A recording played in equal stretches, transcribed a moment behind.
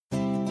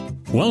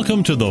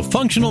Welcome to the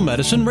Functional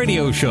Medicine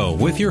Radio Show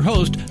with your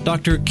host,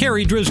 Dr.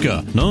 Carri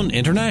Drzyzga, known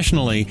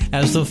internationally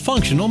as the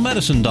Functional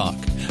Medicine Doc.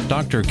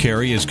 Dr.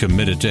 Carri is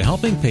committed to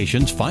helping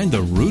patients find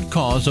the root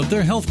cause of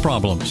their health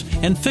problems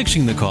and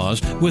fixing the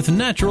cause with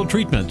natural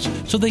treatments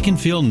so they can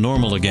feel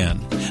normal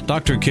again.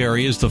 Dr.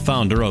 Carri is the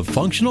founder of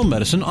Functional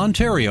Medicine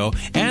Ontario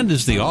and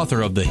is the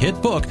author of the hit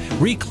book,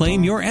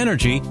 Reclaim Your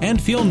Energy and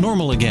Feel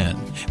Normal Again.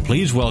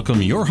 Please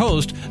welcome your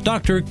host,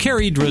 Dr.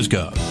 Carri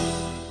Drzyzga.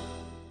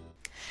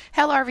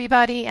 Hello,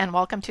 everybody, and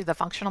welcome to the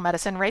Functional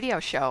Medicine Radio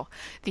Show,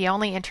 the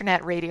only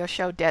internet radio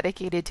show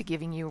dedicated to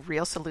giving you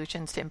real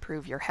solutions to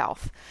improve your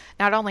health.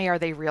 Not only are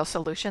they real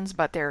solutions,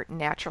 but they're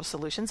natural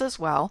solutions as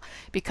well,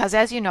 because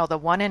as you know, the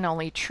one and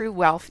only true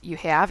wealth you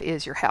have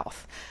is your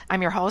health.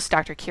 I'm your host,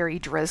 Dr. Carri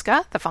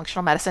Drzyzga, the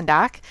Functional Medicine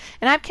Doc,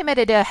 and I'm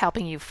committed to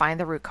helping you find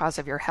the root cause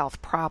of your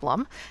health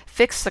problem,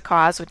 fix the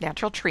cause with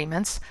natural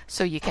treatments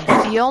so you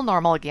can feel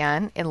normal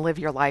again and live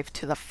your life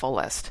to the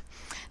fullest.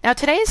 Now,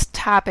 today's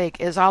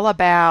topic is all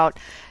about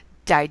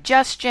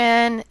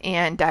digestion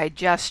and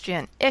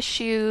digestion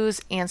issues,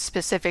 and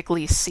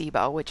specifically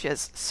SIBO, which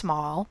is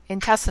small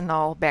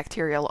intestinal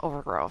bacterial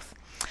overgrowth.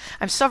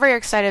 I'm so very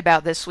excited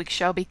about this week's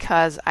show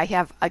because I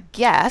have a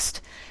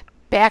guest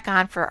back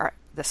on for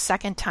the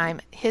second time.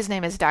 His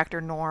name is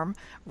Dr. Norm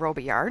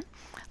Robillard.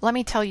 Let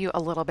me tell you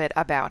a little bit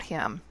about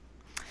him.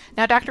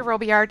 Now, Dr.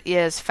 Robillard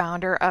is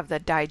founder of the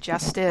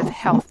Digestive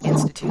Health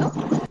Institute,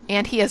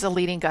 and he is a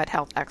leading gut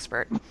health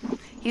expert.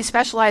 He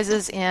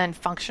specializes in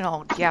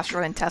functional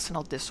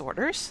gastrointestinal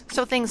disorders,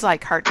 so things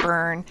like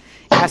heartburn,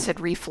 acid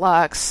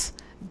reflux,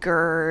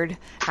 GERD,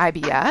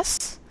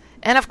 IBS,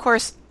 and of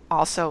course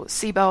also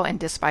SIBO and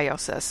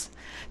dysbiosis,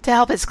 to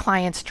help his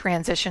clients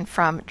transition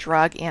from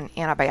drug and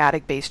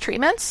antibiotic-based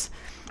treatments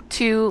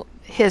to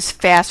his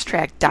Fast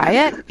Tract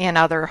Diet and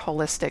other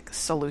holistic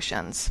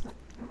solutions.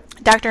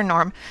 Dr.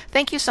 Norm,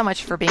 thank you so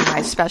much for being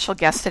my special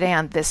guest today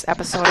on this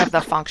episode of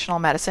the Functional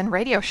Medicine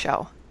Radio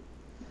Show.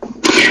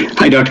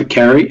 Hi, Dr.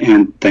 Carri,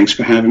 and thanks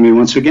for having me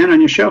once again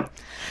on your show.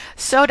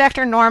 So,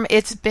 Dr. Norm,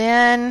 it's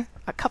been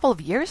a couple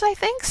of years, I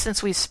think,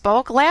 since we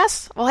spoke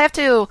last. We'll have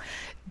to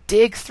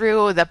dig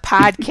through the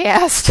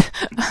podcast,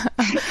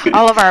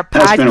 all of our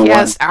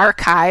podcast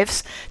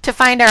archives, to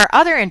find our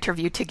other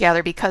interview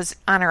together, because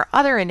on our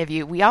other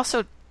interview, we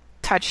also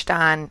touched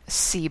on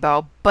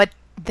SIBO, but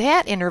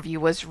that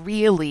interview was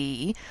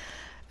really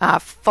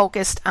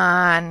focused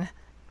on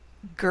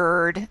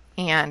GERD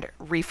and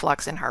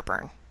reflux and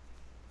heartburn.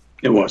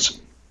 It was.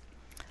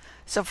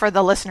 So for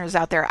the listeners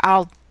out there,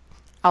 I'll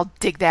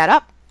dig that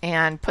up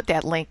and put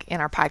that link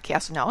in our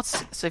podcast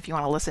notes, so if you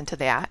want to listen to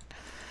that.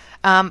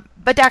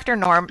 But Dr.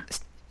 Norm,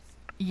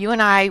 you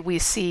and I, we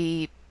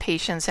see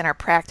patients in our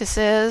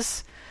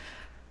practices,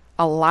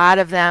 a lot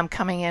of them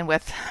coming in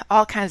with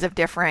all kinds of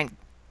different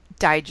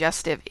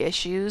digestive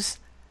issues.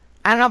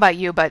 I don't know about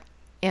you, but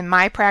in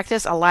my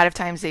practice, a lot of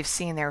times they've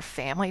seen their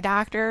family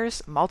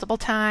doctors multiple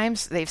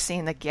times. They've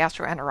seen the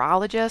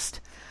gastroenterologist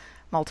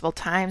multiple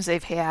times.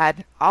 They've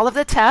had all of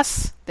the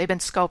tests. They've been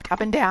scoped up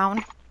and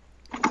down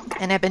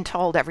and have been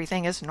told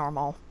everything is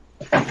normal.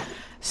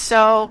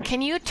 So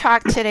can you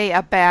talk today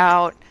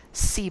about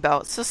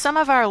SIBO? So some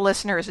of our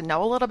listeners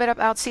know a little bit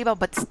about SIBO,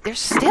 but there's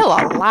still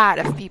a lot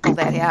of people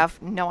that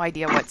have no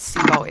idea what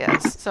SIBO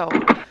is. So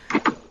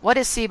what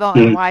is SIBO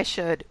and why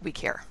should we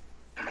care?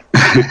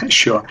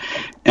 Sure.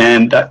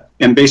 And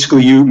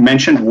basically you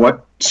mentioned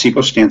what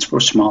SIBO stands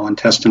for, small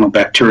intestinal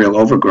bacterial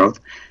overgrowth.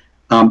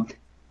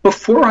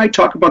 Before I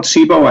talk about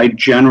SIBO, I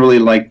generally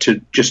like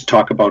to just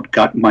talk about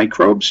gut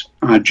microbes,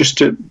 just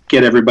to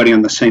get everybody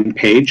on the same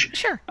page.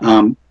 Sure.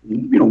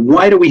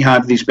 Why do we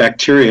have these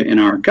bacteria in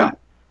our gut?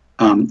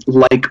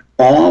 Like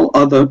all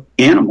other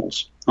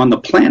animals on the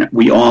planet,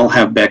 we all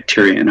have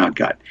bacteria in our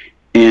gut.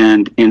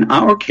 And in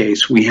our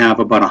case, we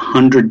have about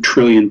 100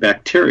 trillion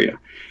bacteria.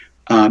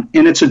 And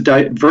it's a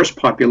diverse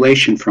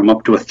population from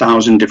up to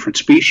 1,000 different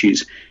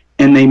species,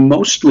 and they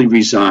mostly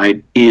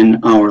reside in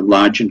our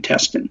large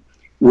intestine,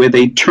 where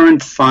they turn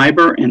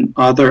fiber and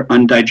other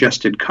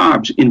undigested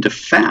carbs into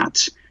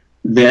fats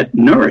that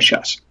nourish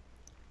us.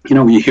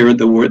 You hear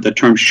the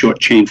term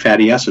short-chain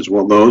fatty acids.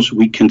 Well,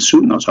 we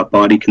consume those. Our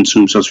body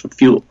consumes those for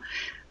fuel.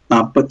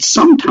 But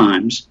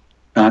sometimes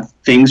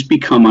things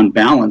become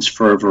unbalanced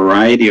for a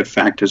variety of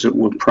factors that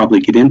we'll probably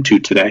get into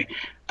today.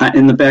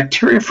 And the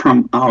bacteria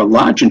from our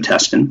large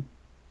intestine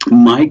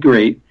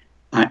migrate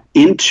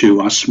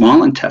into our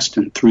small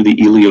intestine through the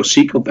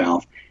ileocecal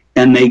valve,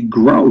 and they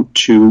grow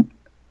to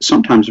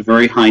sometimes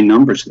very high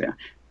numbers there.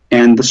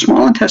 And the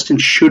small intestine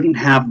shouldn't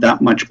have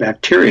that much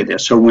bacteria there.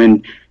 So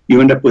when you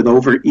end up with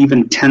over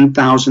even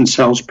 10,000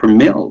 cells per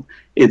mil,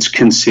 it's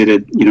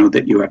considered,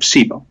 that you have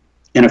SIBO.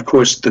 And of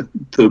course,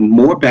 the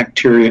more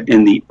bacteria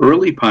in the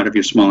early part of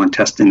your small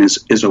intestine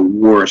is a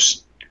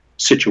worse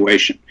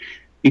situation,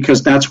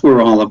 because that's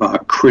where all of our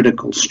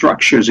critical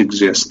structures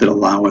exist that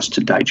allow us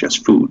to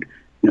digest food.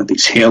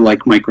 These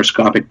hair-like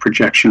microscopic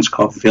projections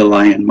called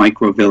villi and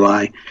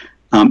microvilli,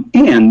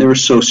 And they're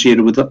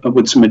associated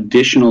with some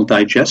additional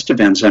digestive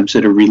enzymes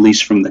that are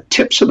released from the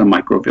tips of the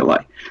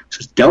microvilli. So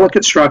it's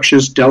delicate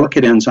structures,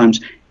 delicate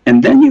enzymes,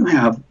 and then you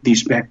have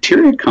these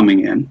bacteria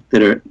coming in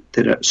that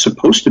are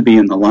supposed to be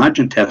in the large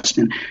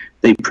intestine.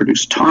 They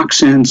produce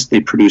toxins,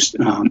 they produce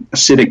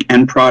acidic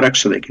end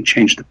products so they can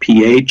change the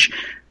pH.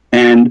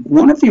 And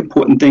one of the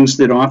important things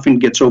that often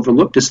gets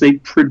overlooked is they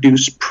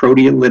produce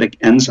proteolytic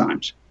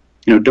enzymes.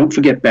 Don't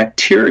forget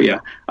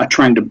bacteria are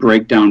trying to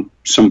break down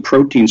some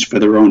proteins for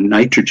their own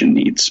nitrogen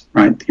needs,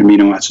 right? The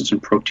amino acids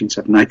and proteins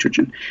have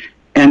nitrogen.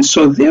 And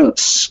so they're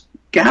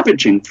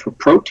scavenging for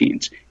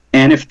proteins.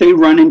 And if they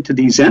run into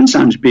these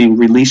enzymes being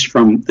released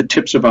from the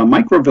tips of our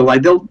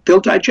microvilli, they'll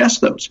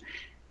digest those.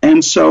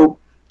 And so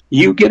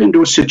you get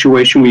into a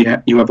situation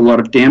where you have a lot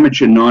of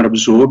damage and not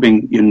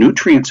absorbing your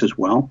nutrients as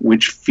well,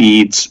 which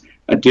feeds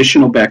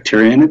additional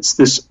bacteria. And it's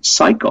this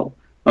cycle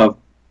of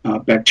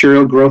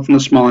bacterial growth in the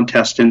small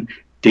intestine,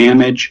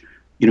 damage,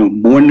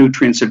 more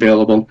nutrients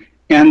available.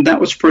 And that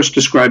was first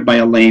described by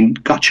Elaine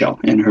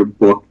Gottschall in her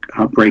book,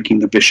 Breaking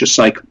the Vicious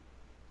Cycle.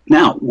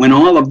 Now, when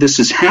all of this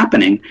is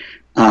happening,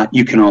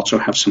 you can also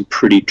have some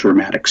pretty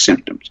dramatic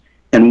symptoms.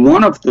 And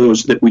one of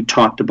those that we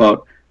talked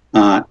about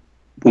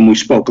when we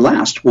spoke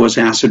last was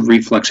acid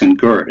reflux and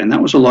GERD. And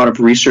that was a lot of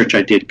research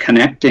I did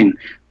connecting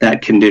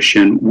that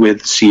condition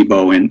with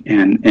SIBO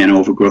and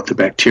overgrowth of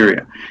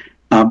bacteria.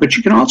 But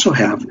you can also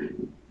have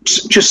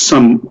just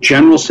some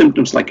general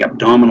symptoms like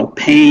abdominal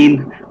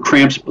pain,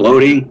 cramps,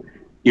 bloating.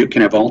 You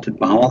can have altered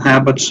bowel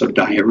habits, so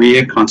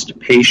diarrhea,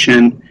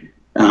 constipation,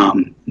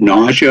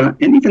 nausea,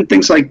 and even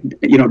things like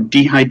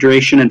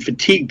dehydration and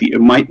fatigue that you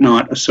might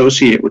not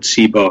associate with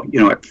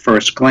SIBO at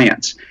first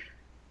glance.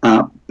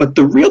 But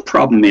the real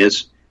problem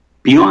is,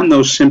 beyond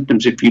those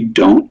symptoms, if you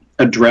don't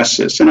address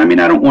this, and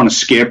I don't want to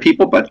scare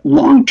people, but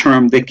long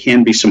term there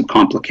can be some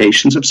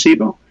complications of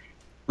SIBO.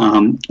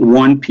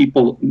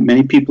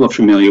 Many people are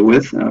familiar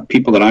with,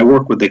 people that I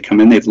work with, they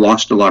come in, they've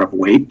lost a lot of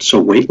weight, so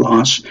weight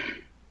loss.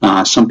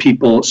 Some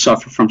people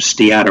suffer from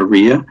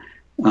steatorrhea.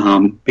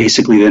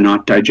 Basically, they're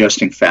not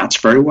digesting fats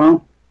very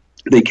well.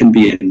 They can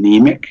be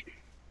anemic.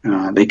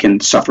 They can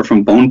suffer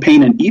from bone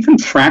pain and even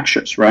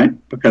fractures, right?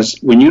 Because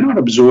when you're not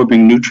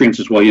absorbing nutrients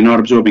as well, you're not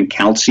absorbing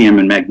calcium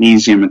and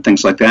magnesium and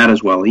things like that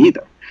as well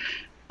either.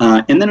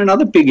 And then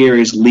another big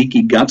area is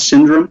leaky gut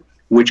syndrome,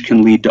 which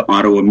can lead to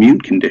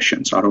autoimmune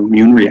conditions,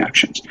 autoimmune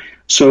reactions.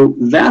 So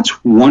that's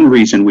one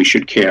reason we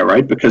should care,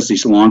 right? Because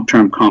these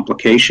long-term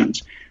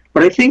complications.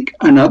 But I think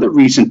another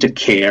reason to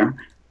care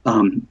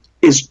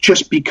is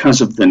just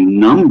because of the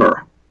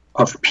number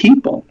of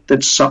people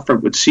that suffer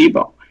with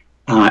SIBO.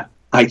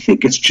 I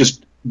think it's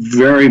just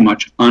very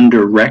much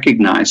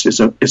under-recognized as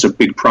a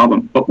big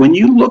problem. But when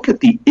you look at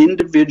the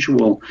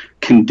individual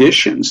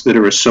conditions that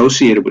are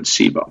associated with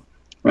SIBO,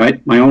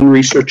 right? My own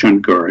research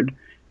on GERD,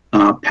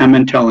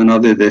 Pimentel and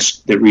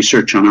their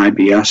research on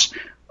IBS,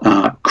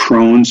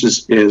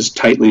 Crohn's is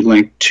tightly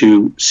linked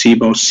to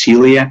SIBO,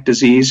 celiac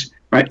disease,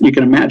 right? You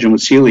can imagine with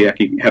celiac,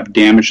 you have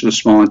damage to the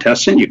small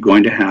intestine, you're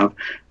going to have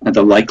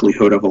the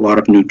likelihood of a lot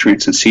of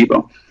nutrients in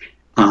SIBO.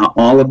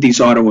 All of these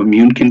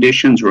autoimmune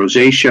conditions,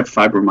 rosacea,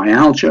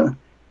 fibromyalgia,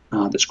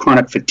 this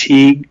chronic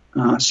fatigue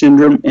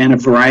syndrome, and a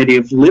variety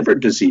of liver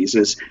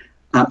diseases.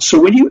 So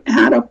when you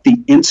add up the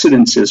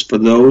incidences for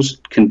those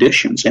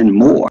conditions and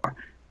more,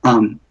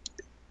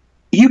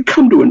 you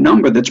come to a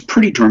number that's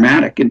pretty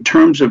dramatic in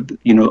terms of,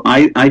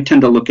 I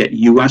tend to look at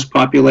U.S.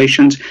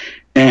 populations,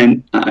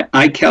 and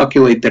I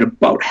calculate that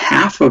about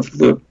half of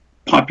the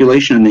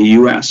population in the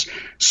U.S.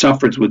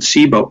 suffers with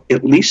SIBO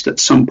at least at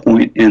some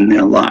point in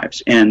their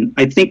lives. And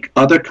I think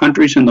other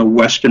countries in the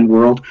Western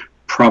world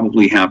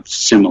probably have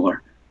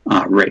similar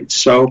rates.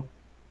 So,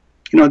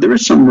 there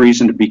is some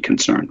reason to be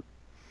concerned.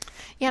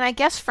 Yeah, and I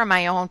guess from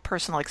my own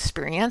personal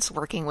experience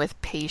working with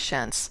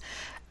patients,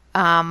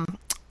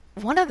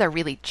 one of the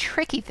really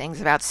tricky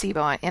things about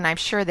SIBO, and I'm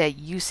sure that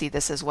you see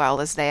this as well,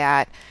 is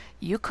that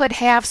you could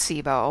have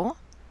SIBO,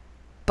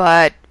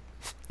 but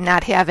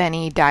not have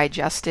any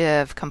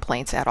digestive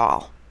complaints at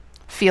all.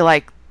 Feel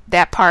like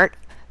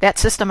that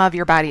system of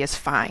your body is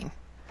fine,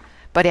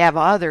 but have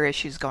other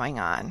issues going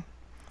on,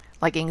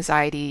 like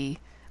anxiety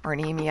or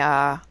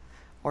anemia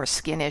or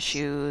skin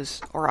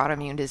issues or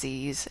autoimmune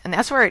disease. And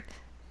that's where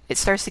it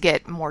starts to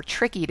get more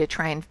tricky to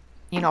try and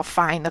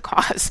find the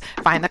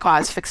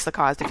cause, fix the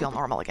cause to feel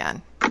normal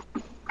again.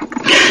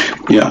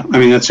 Yeah,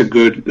 that's a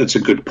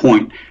good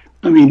point.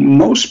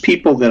 Most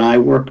people that I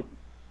work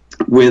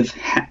with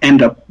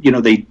end up,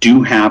 they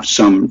do have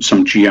some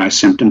GI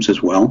symptoms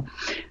as well.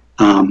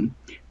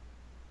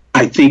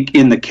 I think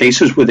in the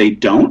cases where they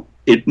don't,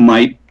 it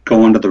might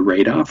go under the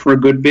radar for a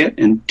good bit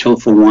until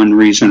for one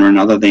reason or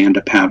another they end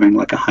up having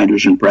like a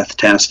hydrogen breath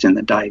test and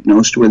they're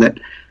diagnosed with it.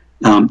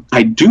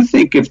 I do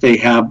think if they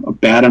have a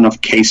bad enough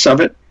case of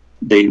it,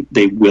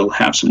 they will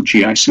have some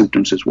GI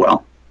symptoms as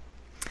well.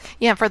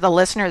 Yeah, for the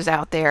listeners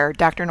out there,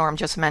 Dr. Norm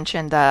just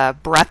mentioned the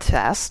breath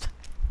test,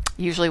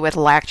 usually with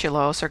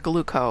lactulose or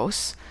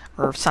glucose,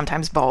 or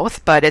sometimes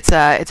both, but it's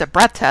a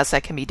breath test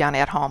that can be done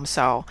at home.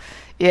 So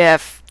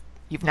if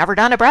you've never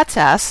done a breath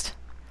test,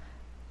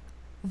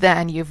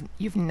 then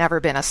you've never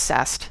been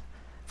assessed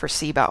for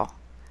SIBO.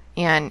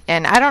 And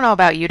I don't know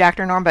about you,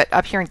 Dr. Norm, but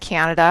up here in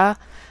Canada,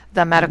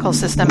 the medical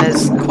system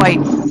is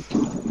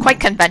quite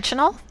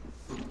conventional,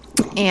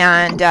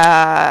 and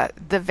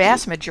the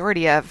vast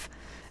majority of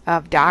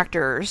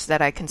doctors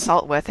that I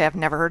consult with have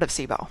never heard of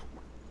SIBO.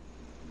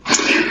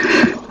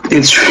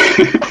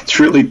 It's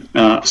really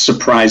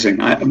surprising,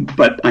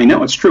 but I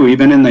know it's true.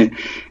 Even in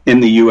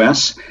the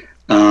U.S.,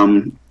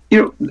 when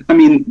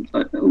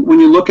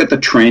you look at the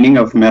training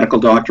of medical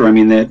doctor, I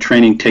mean, the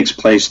training takes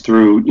place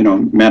through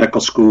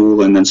medical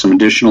school and then some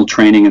additional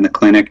training in the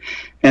clinic,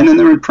 and then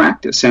they're in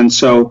practice. And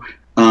so,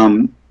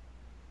 and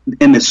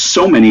there's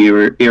so many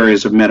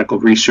areas of medical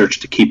research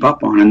to keep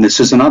up on, and this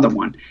is another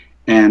one.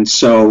 And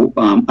so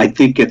I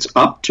think it's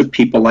up to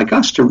people like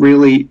us to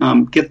really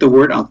get the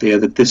word out there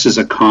that this is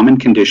a common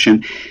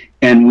condition,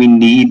 and we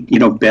need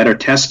better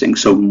testing.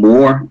 So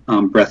more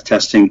breath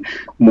testing,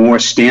 more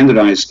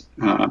standardized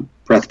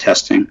breath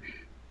testing.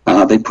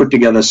 They put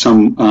together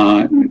some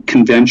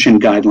convention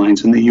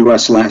guidelines in the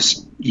U.S.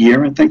 last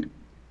year, I think.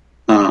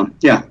 I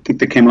think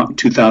they came out in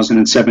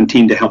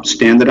 2017 to help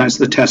standardize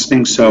the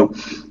testing. So,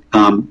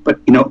 but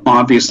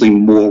obviously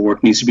more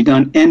work needs to be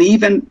done, and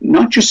even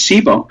not just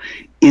SIBO,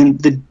 in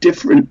the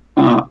different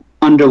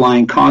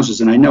underlying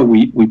causes. And I know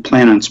we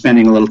plan on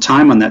spending a little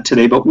time on that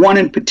today, but one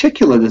in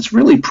particular that's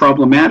really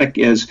problematic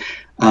is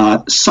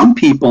some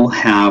people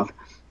have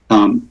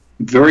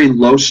very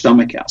low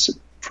stomach acid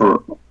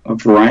for a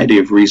variety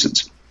of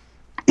reasons.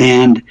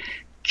 And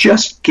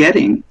just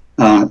getting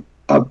a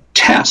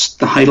test,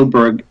 the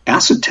Heidelberg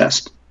acid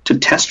test, to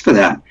test for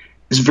that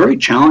is very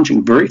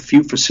challenging. Very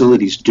few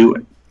facilities do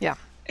it. Yeah.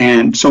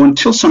 And so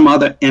until some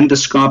other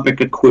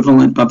endoscopic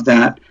equivalent of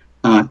that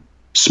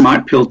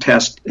smart pill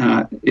test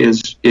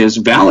is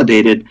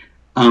validated,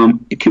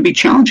 it can be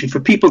challenging for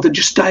people to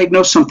just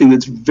diagnose something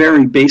that's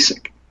very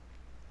basic.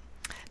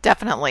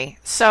 Definitely.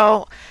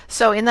 So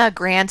in the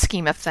grand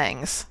scheme of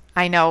things,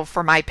 I know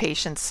for my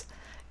patients,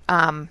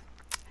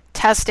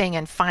 testing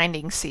and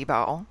finding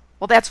SIBO,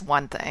 well, that's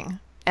one thing.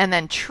 And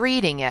then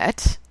treating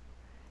it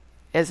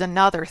is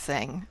another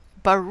thing.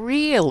 But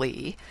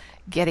really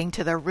getting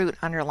to the root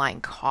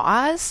underlying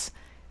cause,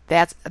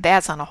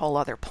 that's on a whole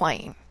other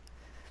plane.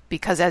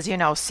 Because as you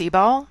know,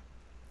 SIBO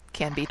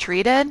can be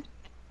treated,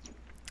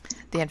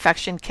 the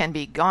infection can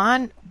be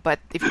gone, but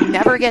if you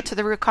never get to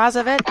the root cause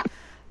of it,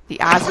 the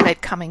odds of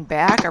it coming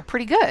back are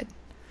pretty good.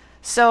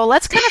 So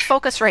let's kind of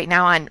focus right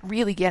now on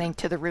really getting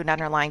to the root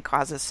underlying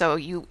causes. So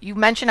you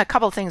mentioned a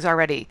couple of things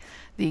already,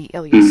 the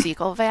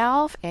ileocecal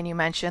valve, and you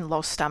mentioned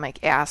low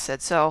stomach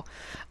acid. So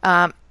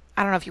I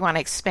don't know if you want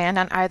to expand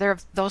on either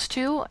of those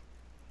two,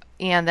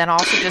 and then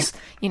also just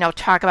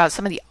talk about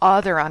some of the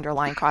other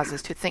underlying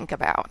causes to think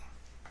about.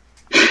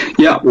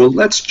 Yeah, well,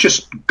 let's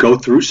just go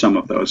through some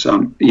of those.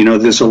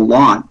 There's a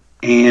lot,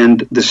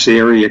 and this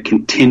area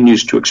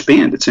continues to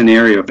expand. It's an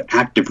area of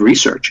active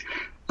research.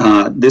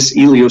 This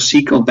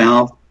ileocecal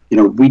valve,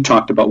 we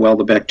talked about,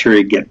 the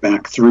bacteria get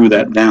back through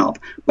that valve.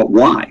 But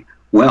why?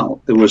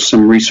 Well, there was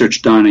some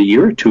research done a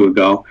year or two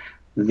ago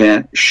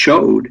that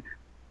showed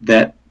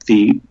that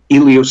the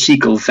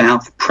ileocecal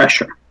valve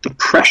pressure, the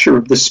pressure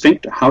of the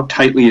sphincter, how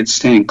tightly it's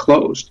staying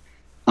closed,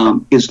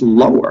 is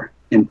lower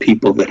in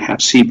people that have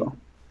SIBO.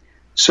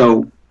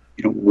 So,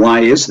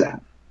 why is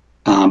that?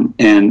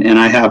 And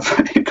I have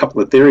a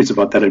couple of theories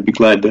about that. I'd be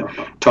glad to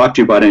talk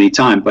to you about any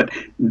time. But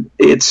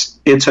it's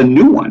a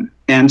new one,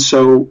 and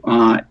so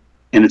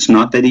and it's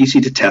not that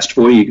easy to test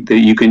for.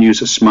 You can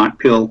use a smart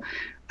pill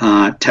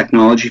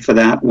technology for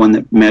that, one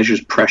that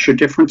measures pressure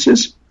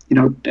differeces.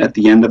 At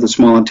the end of the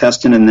small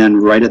intestine and then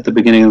right at the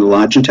beginning of the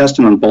large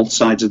intestine on both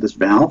sides of this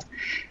valve.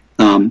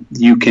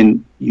 You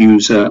can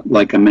use a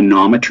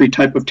manometry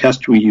type of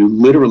test where you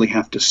literally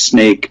have to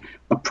snake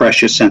a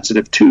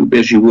pressure-sensitive tube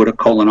as you would a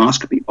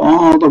colonoscopy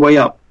all the way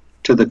up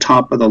to the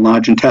top of the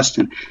large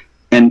intestine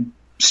and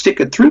stick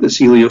it through this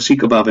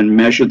ileocecal valve and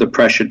measure the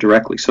pressure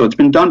directly. So it's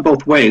been done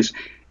both ways,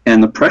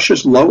 and the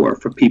pressure's lower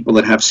for people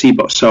that have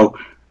SIBO. So,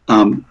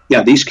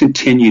 these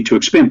continue to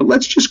expand. But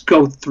let's just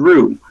go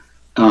through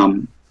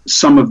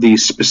some of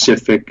these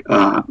specific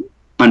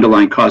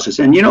underlying causes.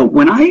 And,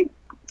 when I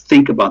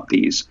think about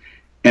these,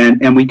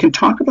 and we can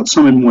talk about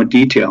some in more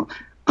detail,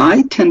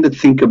 I tend to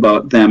think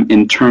about them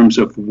in terms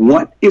of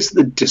what is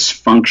the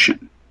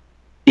dysfunction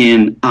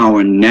in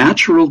our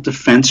natural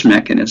defense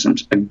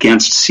mechanisms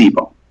against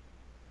SIBO.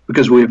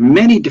 Because we have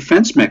many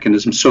defense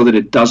mechanisms so that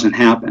it doesn't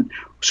happen.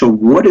 So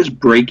what is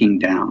breaking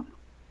down?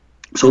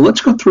 So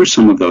let's go through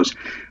some of those.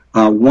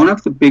 One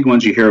of the big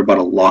ones you hear about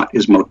a lot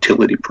is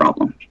motility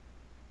problems.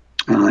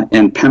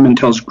 And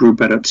Pimentel's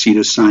group at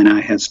Cedars-Sinai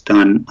has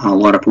done a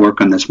lot of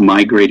work on this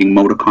migrating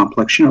motor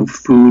complex.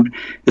 Food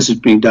as it's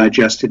being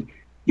digested,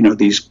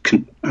 these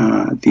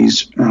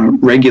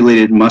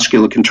regulated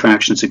muscular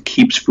contractions that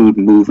keeps food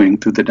moving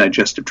through the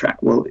digestive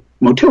tract. Well,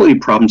 motility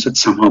problems, that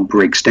somehow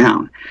breaks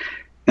down.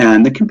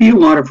 And there can be a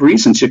lot of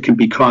reasons. It can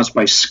be caused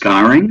by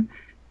scarring,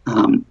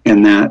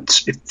 and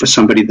that's for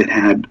somebody that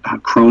had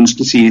Crohn's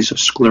disease or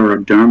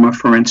scleroderma,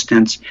 for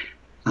instance.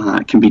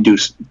 It can be due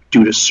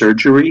to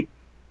surgery.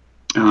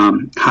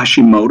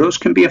 Hashimoto's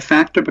can be a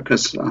factor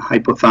because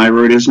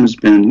hypothyroidism has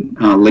been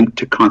linked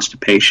to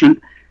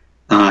constipation,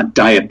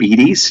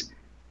 diabetes,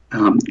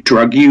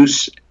 drug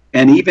use,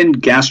 and even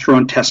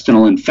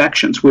gastrointestinal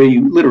infections, where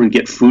you literally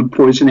get food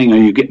poisoning or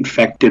you get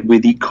infected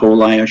with E.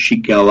 coli or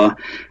Shigella,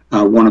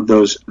 one of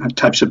those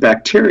types of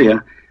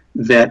bacteria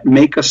that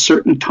make a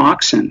certain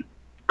toxin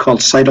called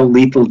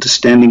cytolethal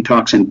distending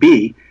toxin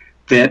B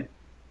that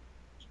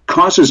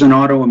causes an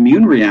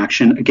autoimmune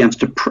reaction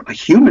against a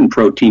human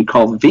protein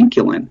called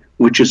vinculin,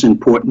 which is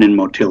important in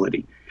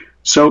motility.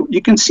 So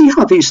you can see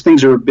how these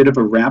things are a bit of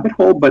a rabbit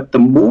hole, but the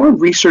more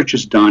research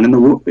is done,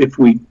 and if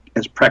we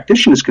as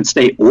practitioners can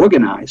stay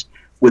organized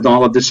with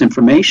all of this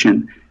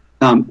information,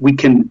 we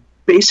can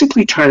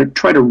basically try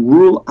to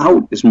rule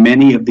out as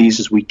many of these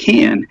as we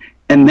can,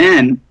 and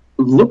then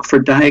look for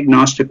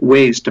diagnostic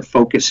ways to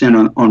focus in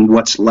on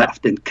what's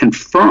left and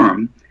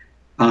confirm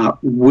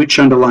which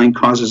underlying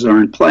causes are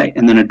in play,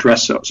 and then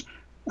address those.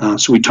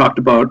 So we talked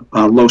about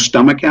low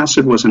stomach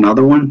acid was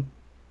another one.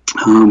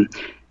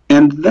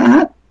 And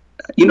that,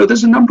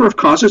 there's a number of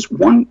causes.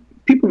 One,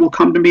 people will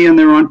come to me and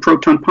they're on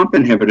proton pump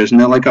inhibitors, and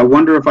they're like, I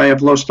wonder if I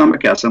have low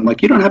stomach acid. I'm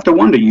like, you don't have to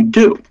wonder, you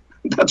do.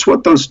 That's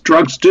what those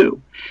drugs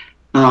do.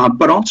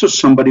 But also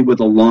somebody with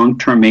a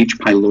long-term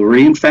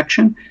H.pylori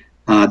infection,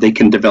 they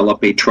can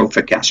develop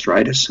atrophic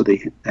gastritis, so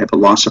they have a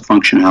loss of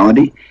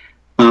functionality.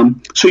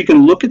 So you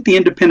can look at the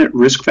independent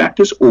risk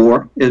factors,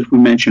 or, as we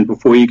mentioned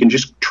before, you can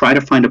just try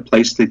to find a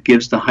place that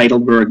gives the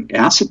Heidelberg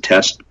acid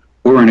test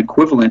or an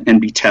equivalent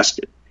and be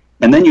tested.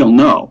 And then you'll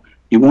know.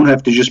 You won't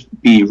have to just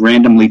be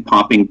randomly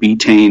popping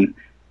betaine,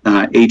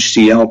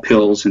 HCl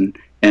pills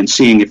and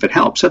seeing if it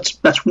helps.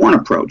 That's one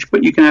approach,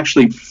 but you can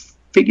actually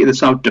figure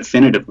this out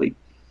definitively.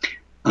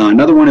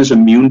 Another one is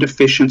immune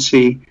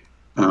deficiency.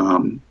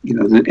 And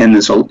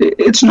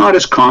it's not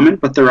as common,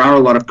 but there are a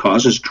lot of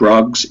causes: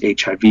 drugs,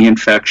 HIV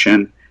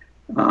infection,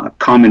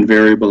 common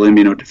variable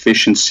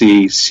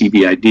immunodeficiency,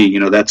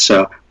 CVID. That's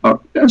a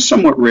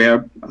somewhat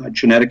rare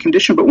genetic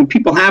condition, but when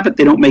people have it,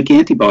 they don't make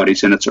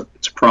antibodies, and it's a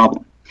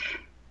problem.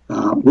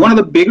 One of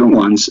the bigger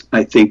ones,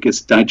 I think,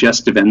 is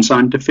digestive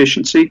enzyme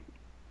deficiency.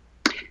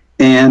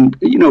 And,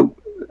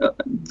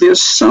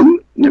 there's some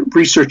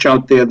research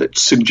out there that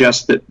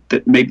suggests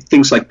that maybe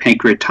things like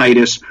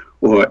pancreatitis,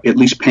 or at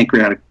least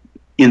pancreatic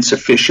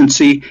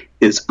insufficiency,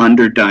 is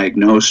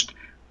underdiagnosed.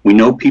 We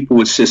know people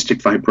with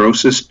cystic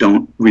fibrosis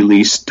don't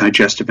release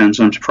digestive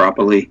enzymes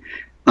properly.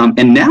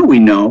 And now we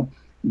know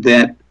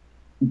that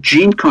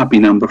gene copy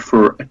number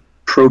for a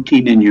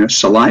protein in your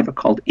saliva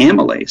called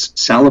amylase,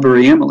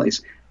 salivary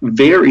amylase,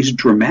 varies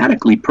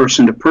dramatically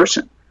person to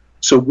person.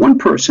 So one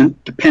person,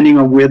 depending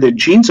on where their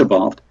genes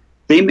evolved,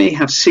 they may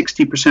have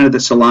 60% of the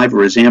saliva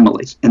as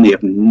amylase, and they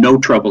have no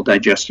trouble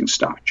digesting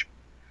starch.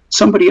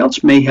 Somebody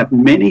else may have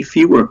many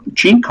fewer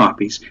gene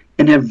copies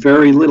and have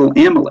very little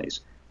amylase.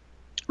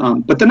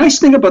 But the nice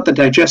thing about the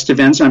digestive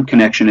enzyme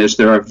connection is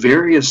there are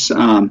various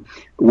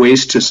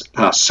ways to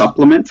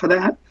supplement for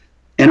that.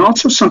 And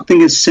also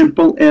something as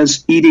simple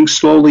as eating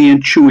slowly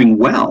and chewing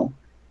well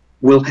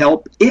will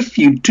help if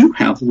you do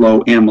have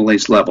low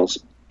amylase levels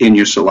in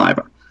your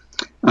saliva.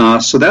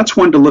 So that's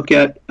one to look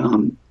at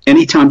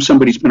anytime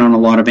somebody's been on a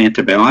lot of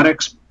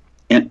antibiotics.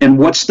 And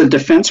what's the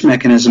defense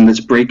mechanism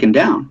that's breaking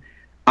down?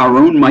 Our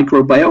own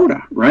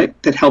microbiota, right,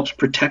 that helps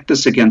protect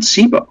us against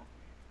SIBO.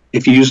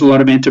 If you use a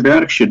lot of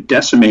antibiotics, you're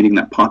decimating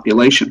that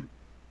population.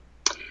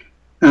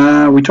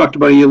 We talked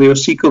about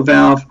ileocecal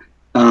valve.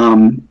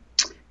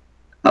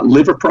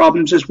 Liver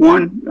problems is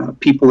one.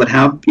 People that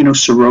have,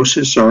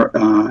 cirrhosis or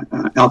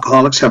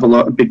alcoholics have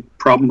a big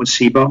problem with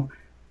SIBO.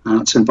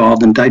 It's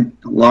involved in a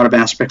lot of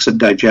aspects of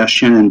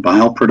digestion and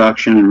bile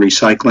production and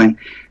recycling.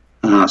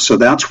 So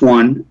that's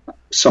one.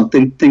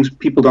 Things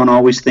people don't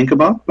always think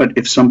about, but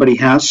if somebody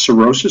has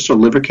cirrhosis or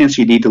liver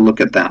cancer, you need to look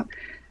at that.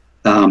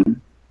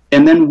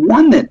 And then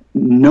one that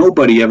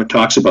nobody ever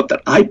talks about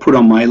that I put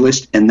on my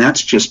list, and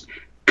that's just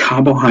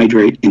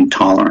carbohydrate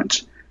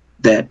intolerance.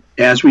 That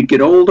as we get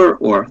older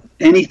or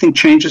anything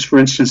changes, for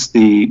instance,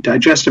 the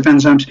digestive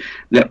enzymes,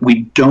 that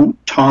we don't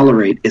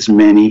tolerate as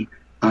many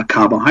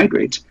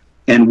carbohydrates,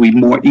 and we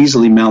more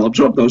easily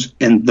malabsorb those,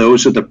 and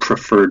those are the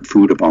preferred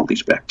food of all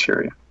these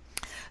bacteria.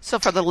 So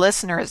for the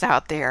listeners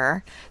out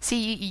there,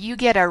 see, you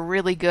get a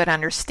really good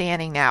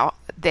understanding now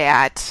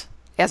that,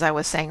 as I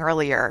was saying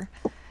earlier,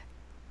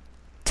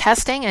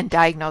 testing and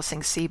diagnosing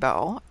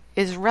SIBO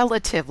is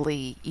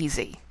relatively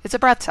easy. It's a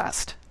breath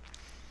test.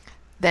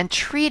 Then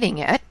treating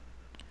it,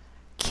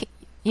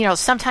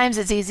 sometimes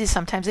it's easy,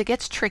 sometimes it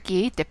gets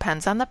tricky,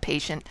 depends on the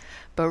patient,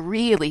 but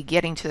really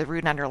getting to the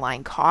root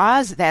underlying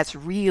cause, that's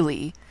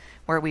really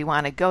where we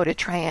want to go to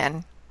try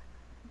and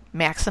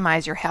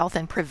maximize your health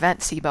and prevent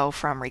SIBO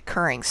from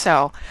recurring.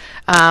 So,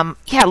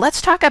 let's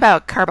talk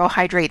about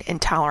carbohydrate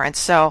intolerance.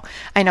 So,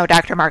 I know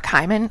Dr. Mark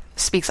Hyman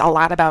speaks a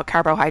lot about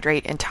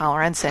carbohydrate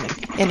intolerance, and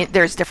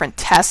there's different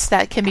tests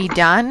that can be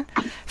done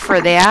for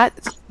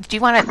that. Do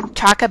you want to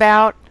talk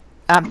about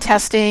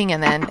testing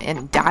and then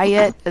in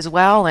diet as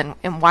well,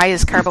 and why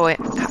is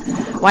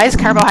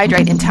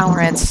carbohydrate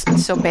intolerance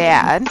so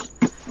bad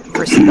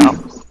for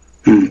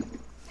SIBO?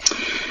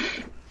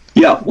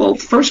 Yeah, well,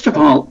 first of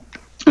all,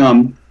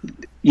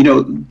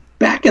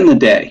 back in the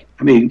day,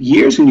 I mean,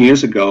 years and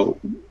years ago,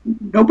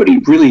 nobody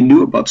really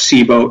knew about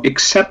SIBO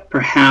except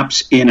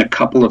perhaps in a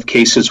couple of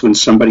cases when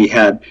somebody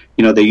had,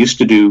 they used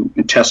to do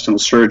intestinal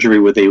surgery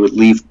where they would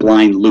leave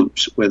blind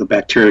loops where the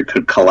bacteria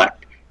could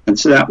collect. And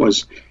so it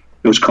was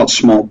called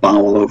small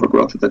bowel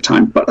overgrowth at the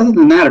time. But other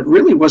than that, it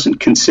really wasn't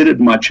considered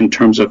much in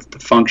terms of the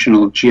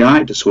functional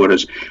GI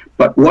disorders.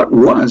 But what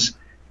was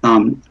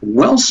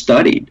well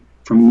studied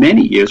for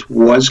many years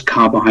was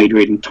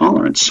carbohydrate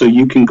intolerance. So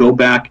you can go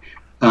back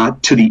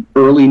to the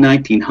early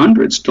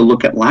 1900s to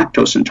look at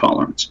lactose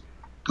intolerance.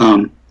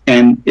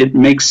 And it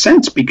makes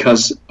sense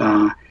because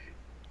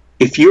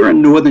if you're a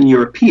Northern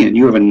European,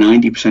 you have a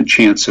 90%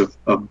 chance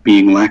of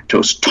being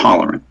lactose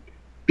tolerant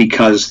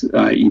because,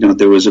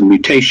 there was a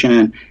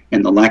mutation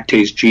and the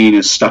lactase gene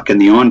is stuck in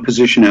the on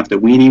position after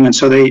weaning. And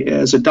so they,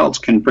 as adults,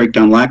 can break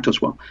down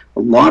lactose well. A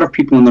lot of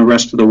people in the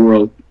rest of the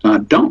world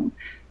don't.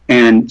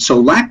 And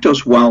so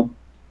lactose, well,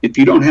 if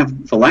you don't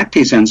have the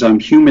lactase enzyme,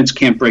 humans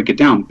can't break it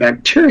down.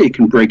 Bacteria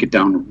can break it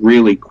down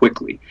really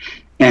quickly.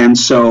 And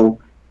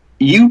so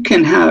you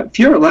can have, if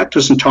you're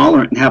lactose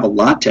intolerant and have a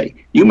latte,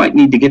 you might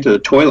need to get to the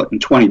toilet in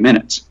 20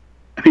 minutes.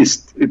 I mean,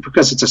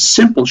 because it's a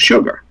simple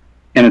sugar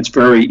and it's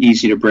very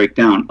easy to break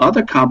down.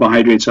 Other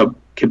carbohydrates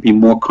can be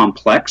more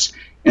complex,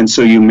 and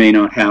so you may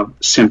not have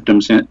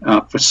symptoms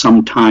for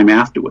some time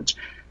afterwards.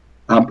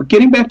 But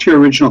getting back to your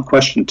original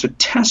question, to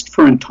test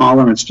for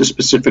intolerance to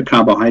specific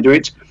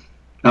carbohydrates,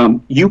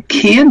 you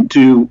can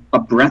do a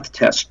breath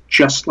test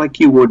just like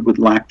you would with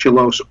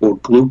lactulose or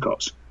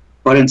glucose,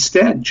 but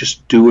instead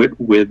just do it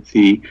with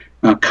the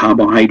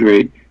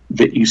carbohydrate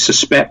that you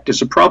suspect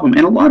is a problem.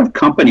 And a lot of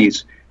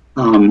companies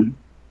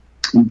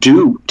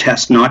do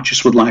test not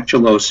just with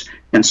lactulose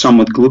and some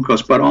with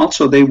glucose, but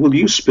also they will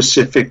use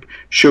specific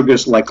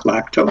sugars like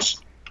lactose,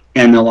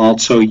 and they'll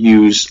also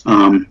use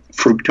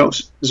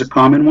fructose is a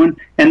common one,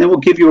 and they will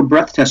give you a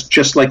breath test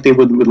just like they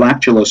would with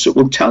lactulose. It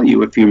will tell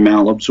you if you're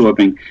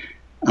malabsorbing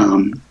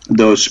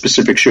those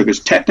specific sugars.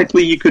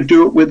 Technically, you could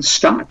do it with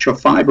starch or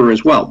fiber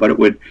as well, but it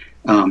would,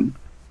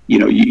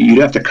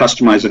 you'd have to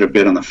customize it a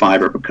bit on the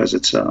fiber because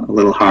it's a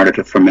little harder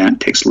to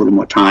ferment, takes a little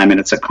more time, and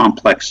it's a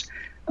complex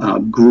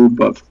group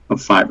of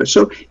fiber.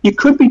 So you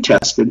could be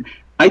tested.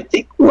 I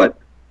think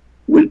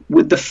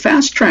with the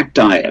Fast Tract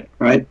Diet,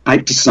 right, I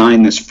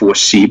designed this for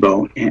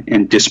SIBO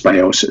and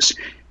dysbiosis.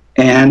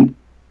 And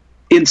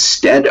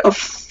instead of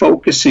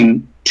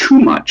focusing too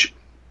much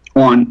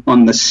on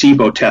the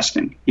SIBO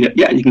testing.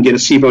 Yeah, you can get a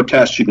SIBO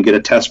test, you can get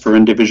a test for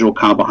individual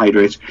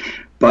carbohydrates,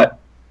 but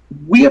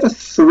we have a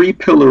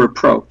 3-pillar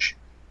approach.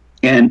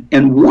 And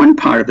one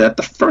part of that,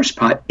 the first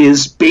part,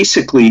 is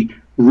basically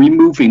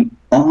removing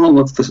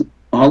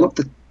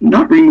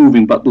not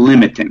removing, but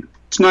limiting.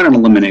 It's not an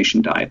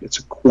elimination diet. It's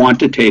a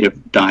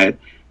quantitative diet.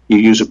 You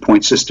use a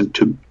point system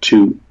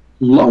to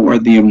lower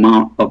the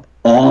amount of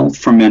all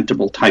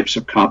fermentable types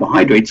of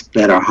carbohydrates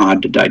that are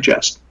hard to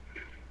digest.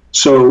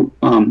 So,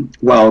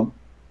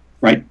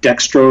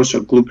 dextrose or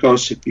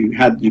glucose,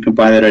 you can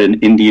buy that at an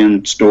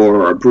Indian store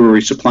or a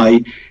brewery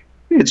supply.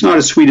 It's not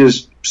as sweet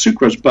as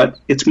sucrose, but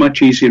it's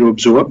much easier to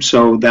absorb,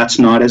 so that's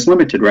not as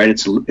limited, right?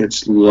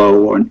 It's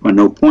low or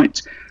no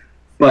points.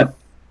 But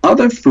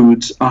other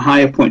foods are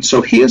higher points.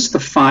 So here's the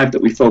 5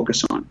 that we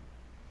focus on,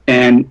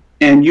 and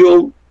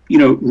you'll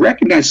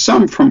recognize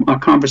some from our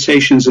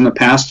conversations in the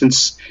past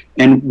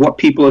and what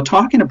people are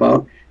talking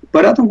about,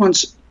 but other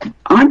ones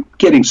aren't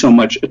getting so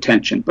much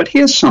attention. But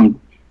here's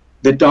some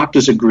that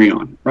doctors agree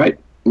on, right?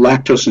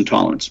 Lactose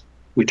intolerance.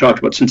 We talked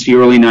about since the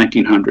early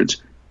 1900s.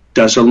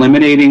 Does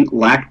eliminating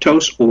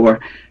lactose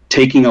or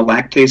taking a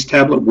lactase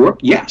tablet work?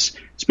 Yes.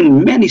 There's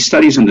been many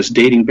studies on this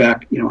dating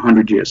back,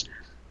 100 years.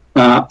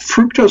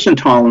 Fructose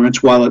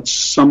intolerance, while it's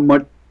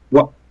somewhat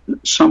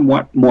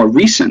more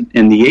recent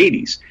in the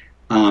 80s,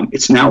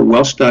 it's now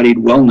well studied,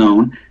 well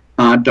known.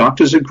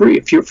 Doctors agree.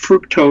 If you're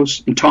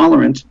fructose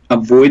intolerant,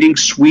 avoiding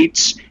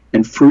sweets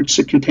and fruits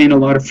that contain a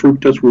lot of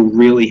fructose will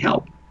really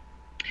help.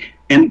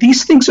 And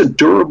these things are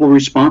durable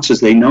responses.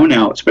 They know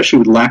now, especially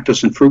with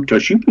lactose and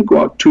fructose, you can go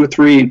out 2 or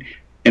 3,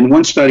 and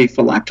one study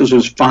for lactose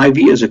was 5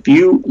 years. If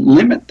you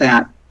limit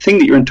that thing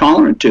that you're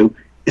intolerant to,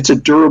 it's a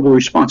durable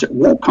response. It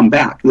won't come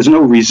back. There's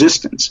no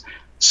resistance.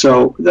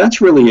 So that's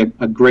really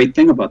a great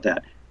thing about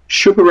that.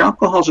 Sugar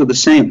alcohols are the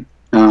same.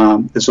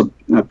 There's a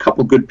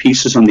couple good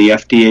pieces on the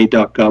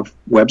FDA.gov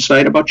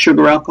website about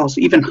sugar alcohols,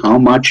 even how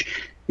much,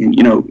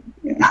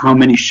 how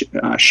many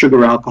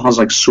sugar alcohols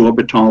like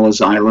sorbitol or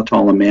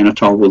xylitol or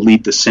mannitol will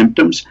lead to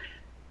symptoms.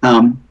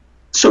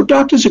 So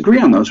doctors agree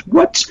on those.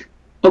 What's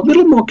a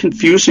little more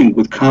confusing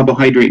with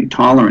carbohydrate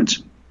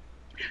intolerance,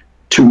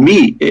 to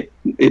me,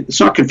 it's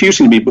not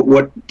confusing to me, but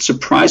what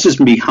surprises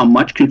me how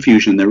much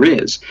confusion there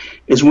is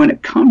when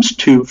it comes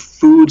to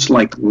foods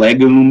like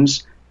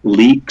legumes,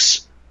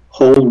 leeks,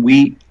 whole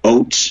wheat,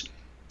 oats.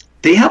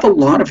 They have a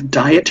lot of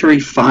dietary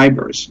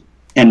fibers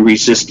and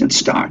resistant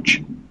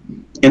starch.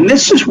 And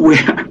this is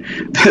where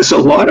there's a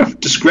lot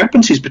of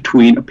discrepancies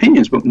between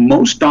opinions, but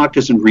most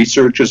doctors and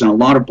researchers and a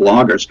lot of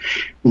bloggers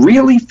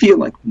really feel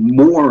like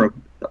more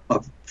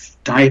of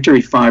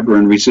dietary fiber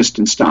and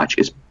resistant starch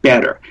is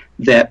better,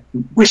 that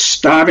we're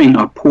starving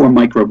our poor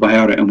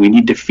microbiota and we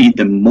need to feed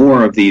them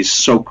more of these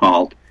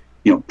so-called,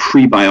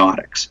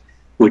 prebiotics,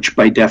 which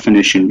by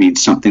definition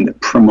means something that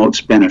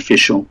promotes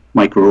beneficial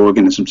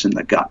microorganisms in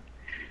the gut.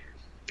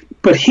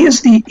 But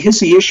here's the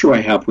issue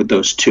I have with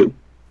those two.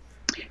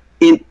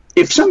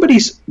 If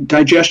somebody's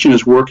digestion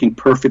is working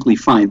perfectly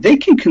fine, they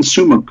can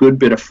consume a good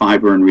bit of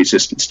fiber and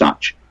resistant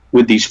starch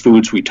with these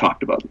foods we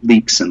talked about,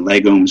 leeks and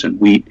legumes and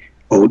wheat,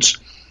 oats.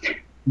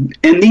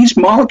 And these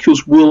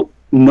molecules will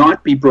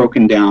not be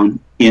broken down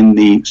in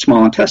the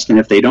small intestine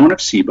if they don't have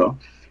SIBO.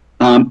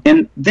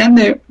 And then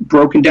they're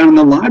broken down in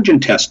the large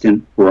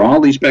intestine, where all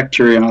these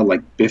bacteria,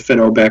 like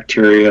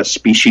bifidobacteria,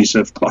 species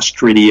of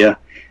Clostridia,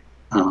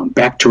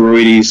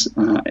 Bacteroides.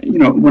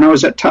 When I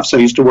was at Tufts, I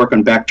used to work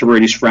on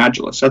Bacteroides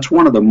fragilis. That's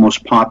one of the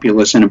most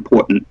populous and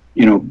important,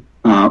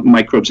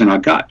 microbes in our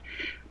gut.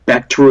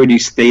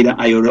 Bacteroides theta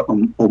iota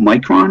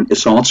omicron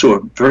is also a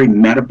very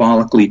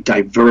metabolically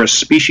diverse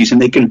species,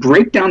 and they can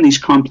break down these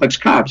complex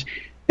carbs,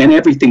 and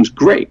everything's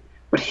great.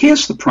 But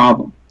here's the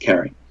problem,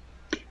 Carri.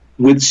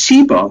 With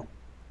SIBO,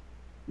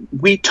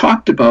 we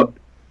talked about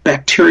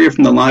bacteria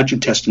from the large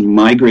intestine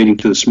migrating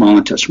to the small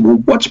intestine. Well,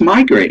 what's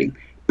migrating?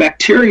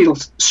 Bacterial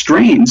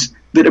strains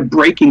that are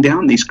breaking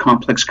down these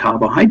complex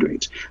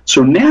carbohydrates.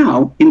 So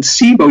now, in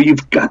SIBO,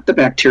 you've got the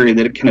bacteria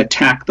that can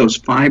attack those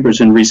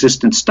fibers and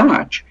resistant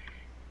starch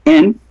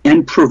and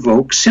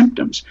provoke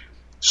symptoms.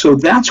 So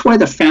that's why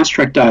the Fast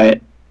Tract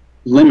Diet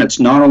limits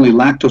not only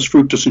lactose,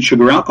 fructose, and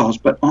sugar alcohols,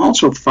 but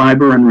also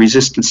fiber and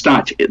resistant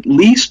starch, at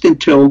least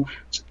until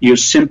your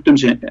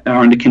symptoms are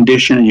under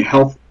condition and your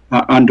health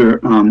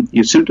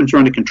your symptoms are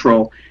under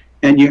control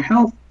and your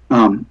health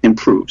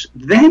improves.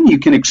 Then you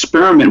can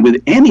experiment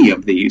with any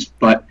of these,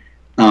 but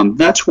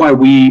that's why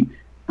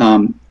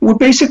we're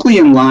basically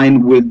in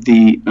line with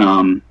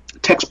the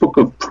textbook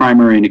of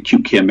primary and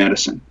acute care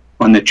medicine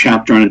on the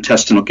chapter on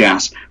intestinal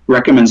gas,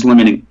 recommends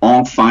limiting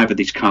all 5 of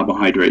these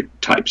carbohydrate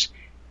types.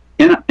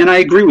 And I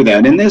agree with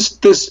that. And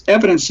there's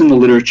evidence in the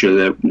literature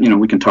that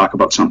we can talk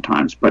about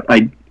sometimes. But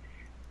I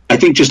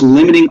think just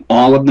limiting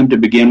all of them to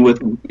begin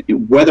with,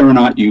 whether or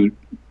not you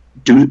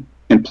do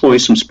employ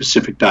some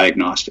specific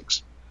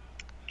diagnostics,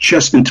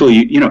 just until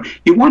you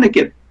want to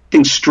get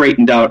things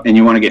straightened out and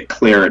you want to get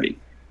clarity.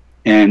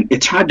 And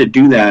it's hard to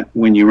do that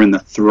when you're in the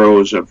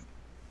throes of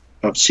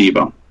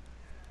SIBO.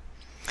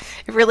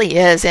 It really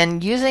is,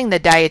 and using the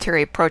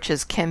dietary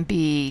approaches can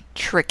be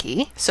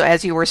tricky. So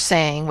as you were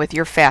saying with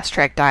your Fast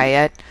Tract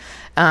Diet,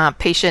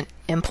 patient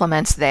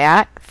implements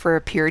that for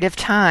a period of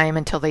time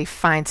until they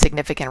find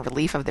significant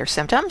relief of their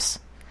symptoms,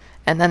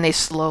 and then they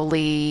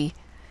slowly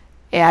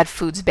add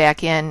foods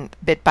back in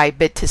bit by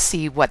bit to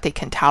see what they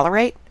can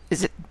tolerate.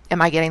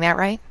 Am I getting that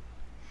right?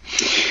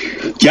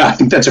 Yeah, I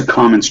think that's a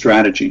common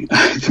strategy.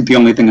 I think the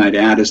only thing I'd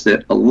add is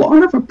that a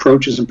lot of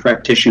approaches and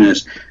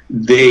practitioners,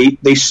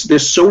 they're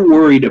so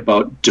worried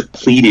about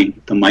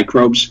depleting the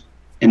microbes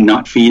and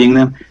not feeding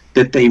them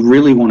that they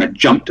really want to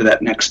jump to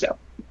that next step.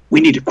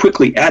 We need to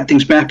quickly add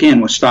things back in.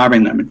 We're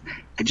starving them. And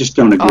I just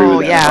don't agree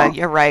with that. Oh, yeah,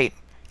 you're right.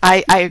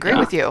 I agree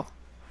with you.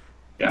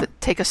 Yeah.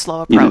 Take a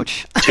slow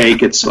approach.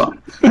 Take it slow.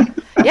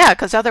 Yeah,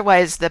 because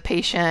otherwise the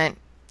patient,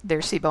 their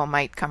SIBO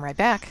might come right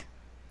back.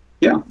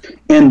 Yeah,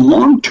 and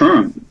long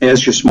term,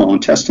 as your small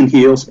intestine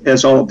heals,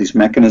 as all of these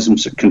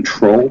mechanisms that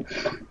control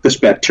this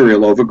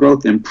bacterial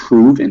overgrowth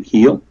improve and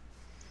heal,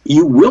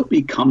 you will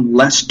become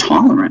less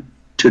tolerant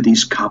to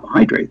these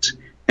carbohydrates,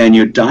 and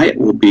your diet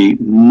will be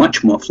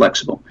much more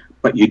flexible,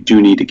 but you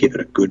do need to give it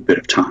a good bit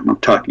of time. I'm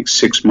talking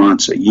 6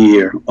 months, a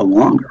year, or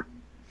longer.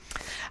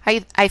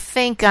 I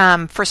think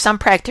for some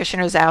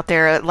practitioners out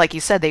there, like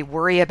you said, they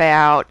worry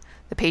about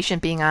the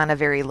patient being on a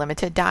very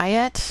limited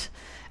diet,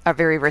 a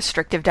very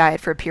restrictive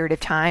diet for a period of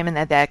time, and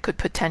that could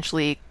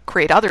potentially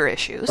create other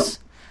issues.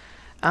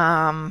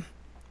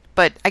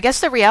 But I guess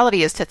the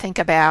reality is to think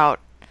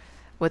about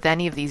with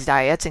any of these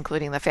diets,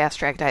 including the Fast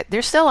Tract Diet,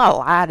 there's still a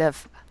lot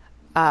of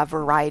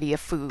variety of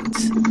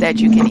foods that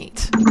you can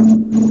eat.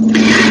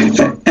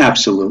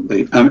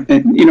 Absolutely.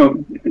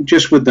 And,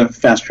 just with the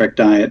Fast Tract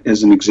Diet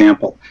as an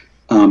example,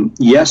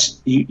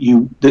 yes,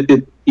 you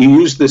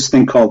use this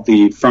thing called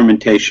the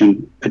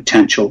fermentation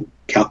potential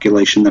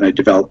calculation that I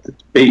developed.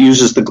 It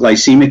uses the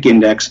glycemic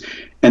index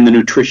and the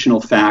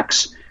nutritional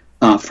facts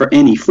for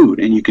any food,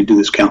 and you can do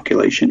this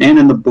calculation. And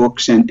in the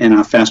books and in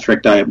our Fast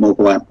Tract Diet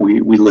mobile app,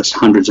 we list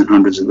hundreds and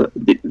hundreds of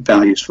the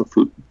values for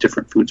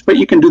different foods. But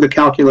you can do the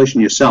calculation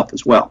yourself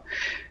as well.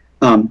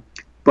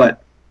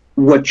 But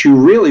what you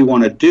really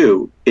want to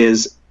do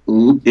is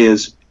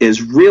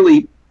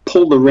really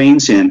pull the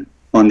reins in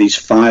on these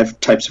 5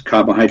 types of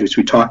carbohydrates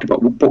we talked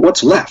about. But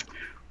what's left?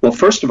 Well,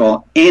 first of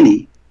all,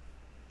 any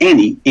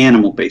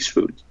animal-based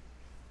foods.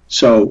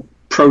 So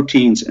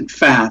proteins and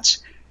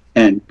fats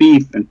and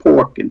beef and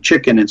pork and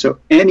chicken, and so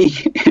any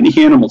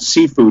animal,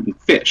 seafood and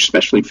fish,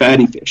 especially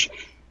fatty fish,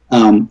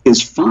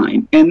 is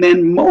fine. And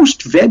then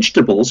most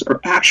vegetables are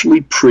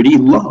actually pretty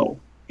low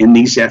in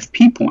these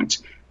FP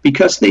points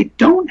because they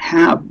don't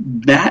have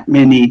that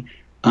many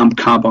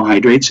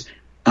carbohydrates.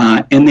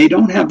 and they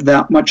don't have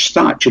that much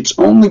starch. It's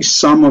only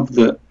some of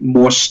the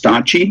more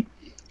starchy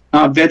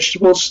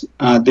vegetables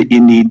that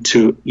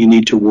you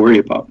need to worry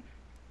about.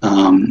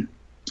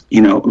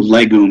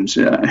 Legumes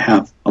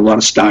have a lot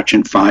of starch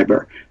and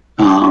fiber.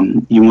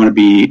 You want to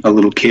be a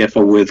little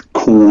careful with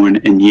corn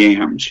and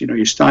yams.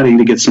 You're starting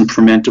to get some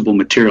fermentable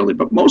material,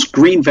 but most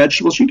green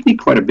vegetables, you can eat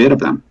quite a bit of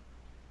them.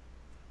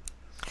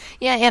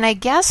 Yeah, and I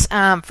guess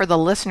for the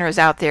listeners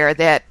out there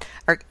that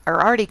are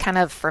already kind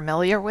of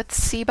familiar with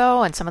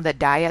SIBO and some of the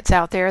diets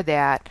out there,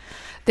 that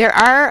there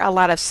are a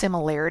lot of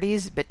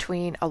similarities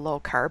between a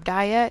low-carb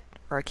diet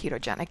or a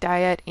ketogenic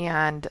diet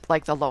and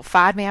like the low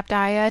FODMAP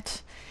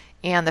diet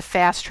and the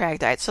Fast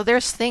Tract Diet. So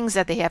there's things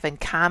that they have in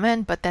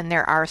common, but then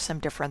there are some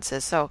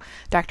differences. So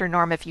Dr.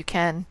 Norm, if you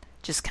can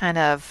just kind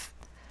of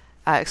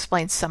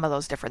explain some of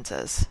those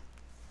differences.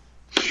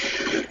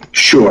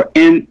 Sure.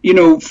 And,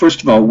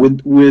 first of all,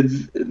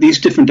 with these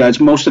different diets,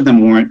 most of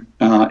them weren't,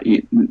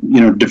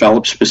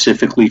 developed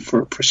specifically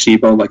for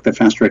SIBO like the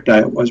Fast Tract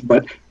Diet was,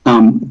 but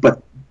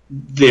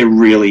they're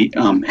really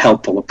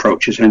helpful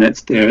approaches, and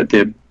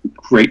they're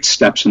great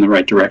steps in the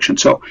right direction.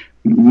 So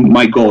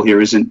my goal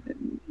here isn't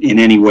in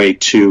any way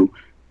to,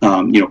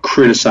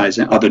 criticize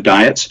other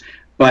diets,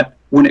 but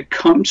when it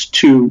comes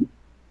to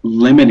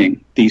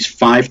limiting these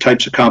 5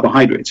 types of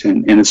carbohydrates,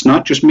 and it's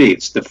not just me,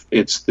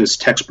 it's this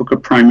textbook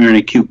of primary and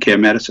acute care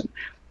medicine.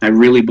 I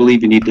really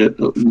believe you need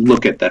to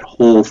look at that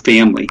whole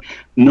family.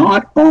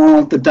 Not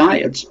all the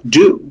diets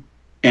do.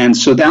 And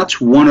so that's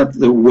one of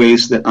the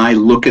ways that I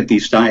look at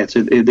these diets.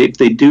 If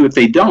they do, if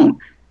they don't,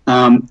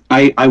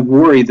 I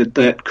worry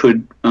that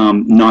could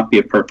not be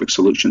a perfect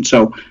solution.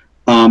 So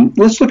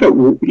let's look at,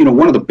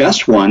 one of the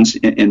best ones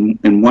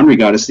in one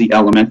regard is the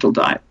elemental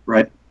diet,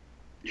 right?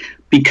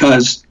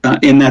 Because,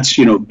 and that's,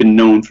 been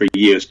known for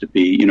years to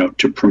be,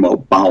 to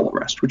promote bowel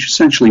rest, which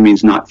essentially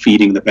means not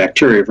feeding the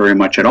bacteria very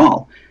much at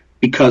all,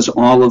 because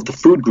all of the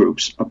food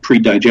groups are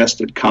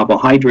pre-digested.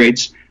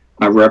 Carbohydrates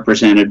are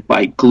represented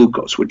by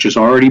glucose, which is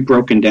already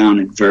broken down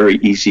and very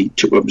easy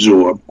to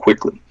absorb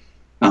quickly.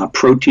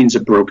 Proteins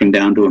are broken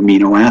down to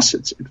amino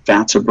acids, and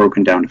fats are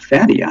broken down to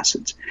fatty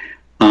acids.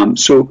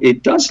 So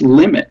it does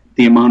limit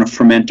the amount of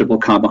fermentable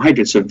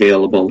carbohydrates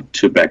available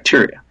to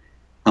bacteria.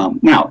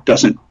 Now, it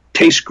doesn't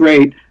taste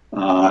great.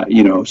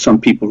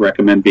 Some people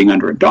recommend being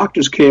under a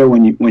doctor's care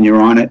when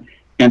you're on it.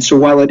 And so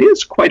while it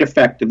is quite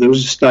effective, there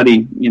was a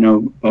study,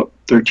 about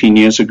 13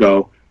 years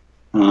ago,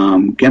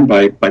 again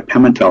by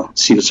Pimentel,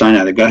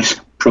 Cedars-Sinai, the guy's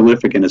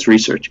prolific in his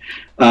research,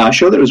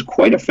 showed that it was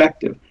quite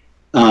effective.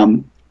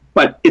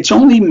 But it's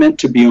only meant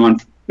to be on,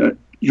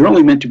 you're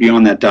only meant to be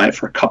on that diet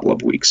for a couple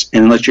of weeks.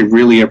 And unless you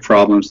really have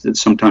problems, that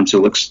sometimes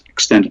it'll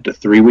extend it to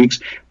 3 weeks.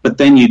 But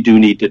then you do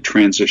need to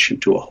transition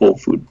to a whole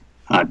food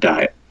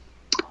diet.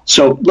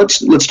 So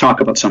let's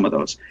talk about some of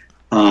those.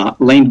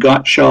 Lane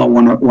Gottschall,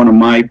 one of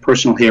my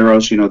personal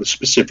heroes, the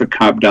specific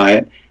carb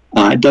diet.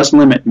 It does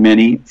limit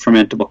many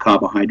fermentable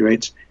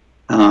carbohydrates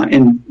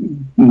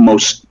and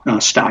most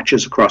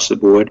starches across the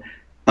board.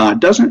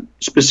 Doesn't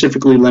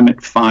specifically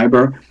limit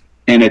fiber,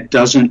 and it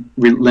doesn't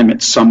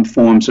limit some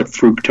forms of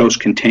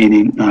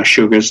fructose-containing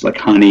sugars like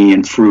honey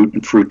and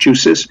fruit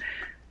juices.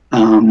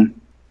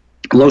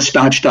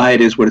 Low-starch diet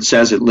is what it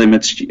says. It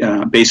limits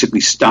basically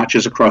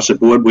starches across the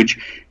board, which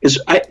is,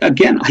 I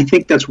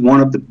think that's one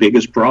of the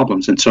biggest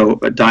problems. And so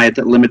a diet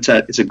that limits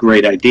that is a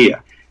great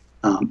idea.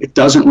 It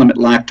doesn't limit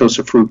lactose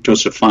or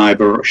fructose or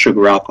fiber or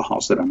sugar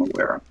alcohols that I'm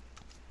aware of.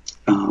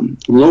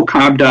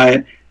 Low-carb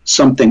diet,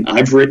 something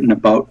I've written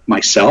about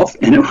myself,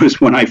 and it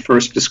was when I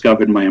first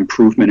discovered my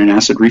improvement in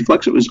acid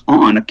reflux. It was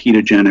on a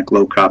ketogenic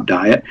low-carb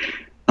diet.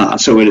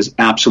 So it is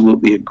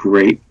absolutely a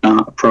great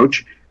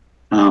approach.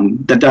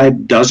 The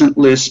diet doesn't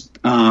list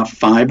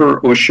fiber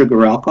or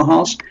sugar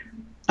alcohols,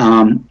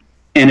 and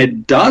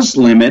it does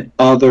limit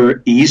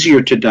other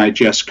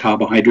easier-to-digest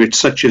carbohydrates,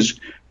 such as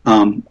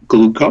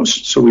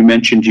glucose. So we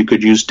mentioned you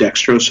could use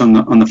dextrose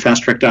on the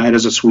Fast Tract Diet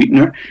as a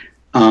sweetener.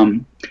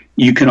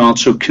 You can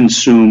also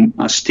consume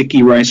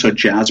sticky rice or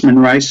jasmine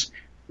rice,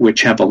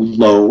 which have a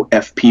low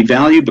FP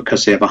value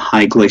because they have a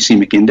high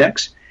glycemic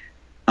index.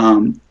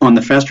 On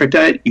the Fast Tract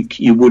Diet,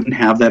 you wouldn't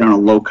have that on a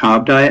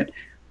low-carb diet.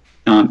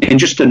 And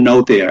just a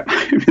note there,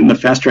 in the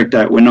Fast Tract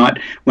Diet, we're not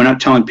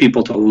telling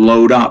people to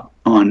load up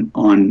on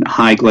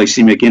high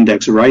glycemic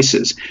index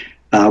rices.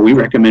 We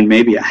recommend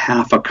maybe a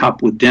half a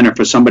cup with dinner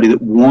for somebody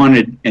that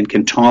wanted and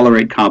can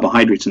tolerate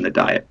carbohydrates in the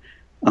diet.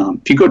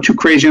 If you go too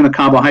crazy on the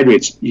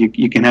carbohydrates,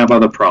 you can have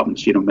other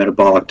problems,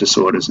 metabolic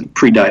disorders and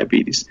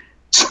prediabetes.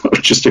 So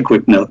just a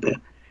quick note there.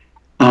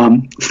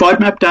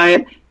 FODMAP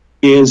diet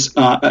is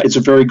a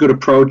very good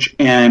approach,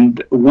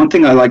 and one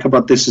thing I like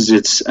about this is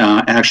it's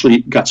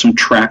actually got some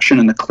traction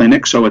in the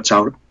clinic, so it's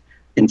out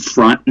in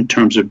front in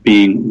terms of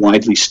being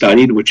widely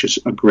studied, which is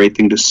a great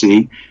thing to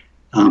see.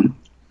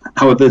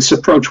 However, this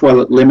approach,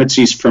 while it limits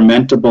these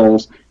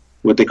fermentables,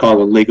 what they call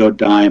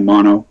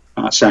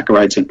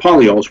oligomonosaccharides and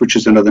polyols, which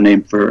is another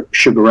name for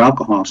sugar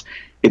alcohols,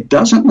 it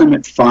doesn't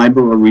limit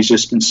fiber or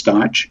resistant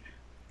starch,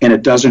 and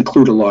it does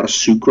include a lot of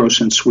sucrose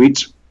and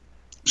sweets.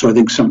 So I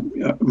think some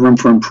room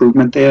for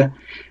improvement there.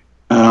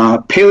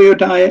 Paleo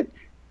diet,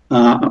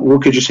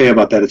 what could you say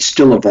about that? It's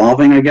still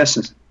evolving, I guess.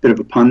 It's a bit of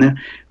a pun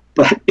there.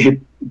 But it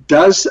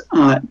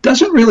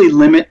doesn't really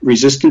limit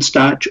resistant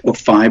starch or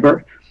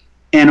fiber,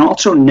 and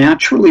also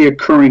naturally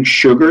occurring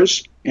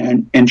sugars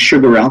and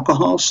sugar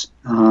alcohols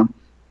and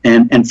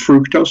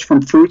fructose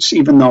from fruits,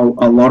 even though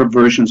a lot of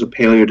versions of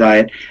paleo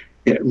diet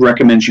it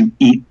recommends you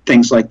eat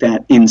things like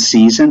that in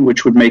season,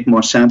 which would make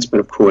more sense. But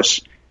of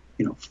course,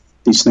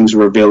 these things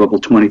are available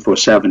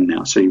 24/7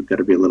 now, so you've got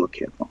to be a little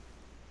careful.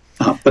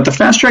 But the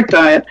Fast Tract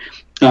Diet,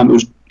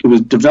 it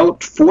was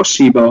developed for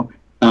SIBO.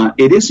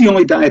 It is the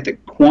only diet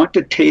that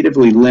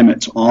quantitatively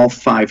limits all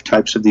 5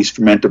 types of these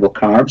fermentable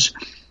carbs,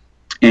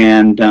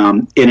 and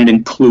it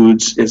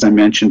includes, as I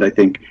mentioned, I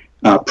think,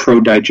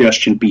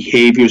 pro-digestion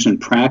behaviors and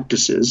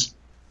practices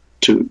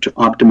to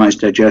optimize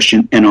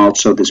digestion, and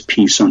also this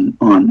piece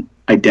on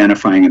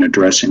identifying and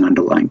addressing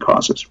underlying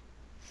causes.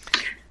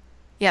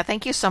 Yeah,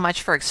 thank you so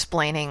much for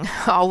explaining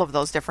all of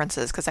those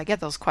differences, because I get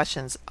those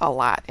questions a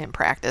lot in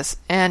practice.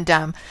 And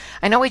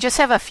I know we just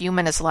have a few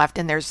minutes left,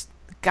 and there's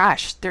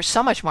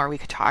so much more we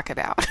could talk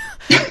about.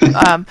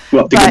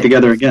 Well, to get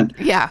together again.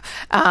 Yeah.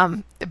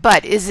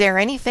 But is there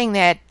anything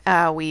that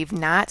we've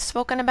not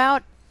spoken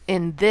about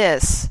in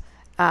this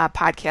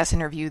podcast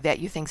interview that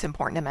you think is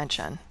important to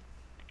mention?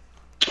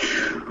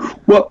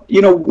 Well,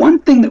 one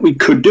thing that we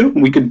could do,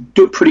 and we could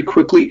do it pretty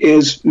quickly,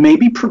 is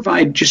maybe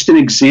provide just an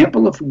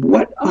example of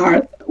what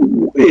are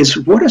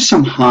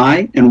some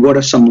high and what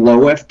are some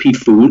low FP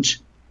foods.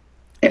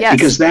 Yes.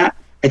 Because that,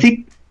 I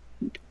think,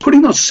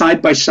 putting those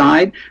side by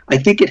side, I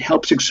think it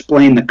helps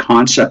explain the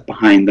concept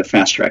behind the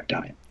Fast Tract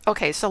Diet.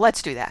 Okay, so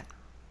let's do that.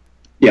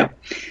 Yeah.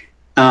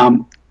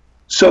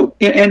 So,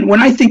 and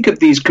when I think of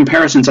these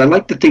comparisons, I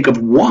like to think of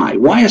why.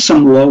 Why are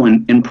some low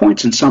in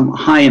points and some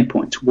high in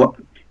points?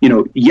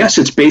 Yes,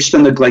 it's based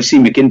on the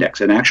glycemic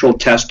index, an actual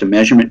test, a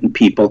measurement in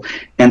people.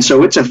 And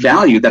so it's a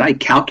value that I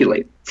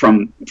calculate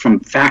from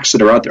facts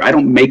that are out there. I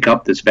don't make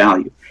up this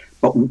value.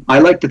 But I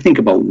like to think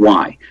about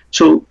why.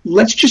 So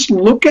let's just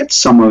look at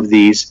some of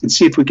these and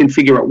see if we can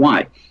figure out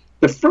why.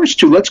 The first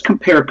two, let's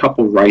compare a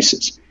couple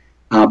rices.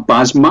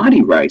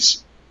 Basmati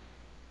rice,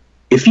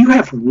 if you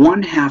have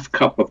 1/2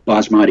 cup of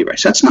basmati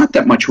rice, that's not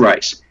that much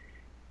rice.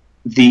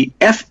 The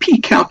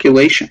FP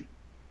calculation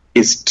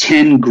is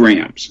 10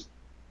 grams.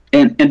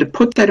 And to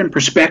put that in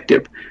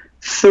perspective,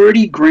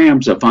 30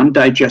 grams of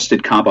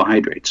undigested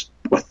carbohydrates,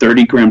 or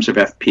 30 grams of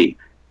FP,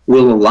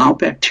 will allow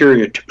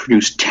bacteria to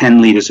produce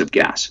 10 liters of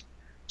gas.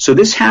 So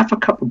this 1/2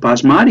 cup of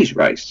basmati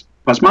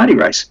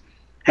rice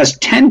has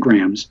 10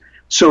 grams,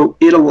 so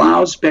it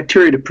allows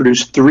bacteria to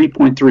produce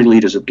 3.3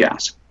 liters of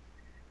gas.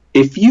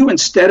 If you,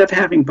 instead of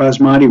having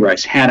basmati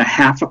rice, had a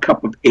 1/2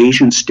 cup of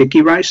Asian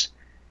sticky rice,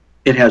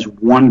 it has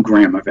 1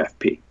 gram of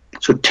FP,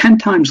 so 10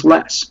 times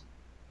less.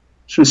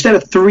 So instead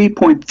of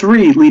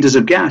 3.3 liters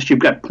of gas, you've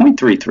got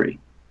 0.33.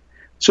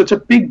 So it's a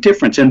big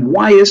difference. And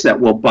why is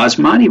that? Well,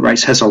 basmati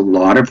rice has a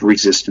lot of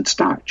resistant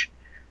starch,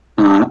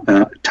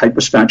 a type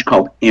of starch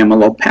called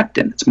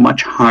amylopectin. It's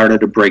much harder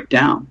to break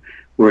down,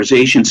 whereas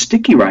Asian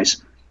sticky rice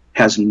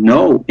has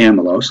no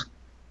amylose.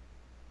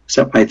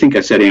 So I think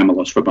I said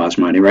amylose for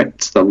basmati, right?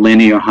 It's the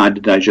linear,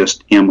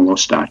 hard-to-digest amylose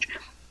starch.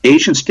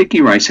 Asian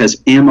sticky rice has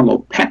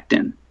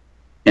amylopectin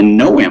and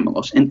no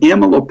amylose. And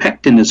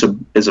amylopectin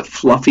is a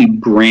fluffy,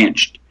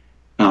 branched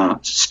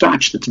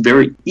starch that's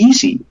very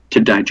easy to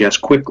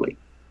digest quickly.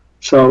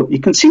 So you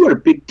can see what a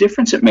big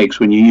difference it makes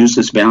when you use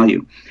this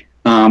value.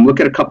 Look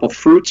at a couple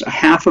fruits.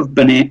 1/2 of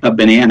a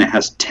banana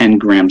has 10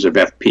 grams of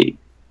FP.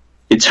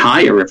 It's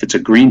higher if it's a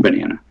green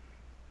banana.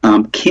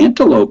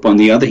 Cantaloupe, on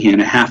the other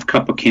hand, 1/2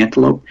 cup of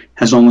cantaloupe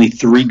has only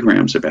 3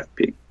 grams of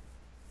FP.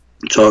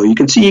 So you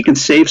can see you can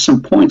save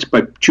some points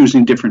by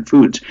choosing different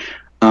foods.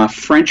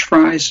 French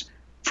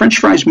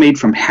fries made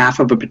from 1/2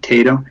 of a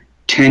potato,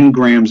 10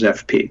 grams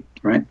FP,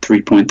 right?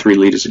 3.3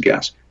 liters of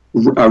gas.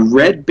 A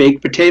red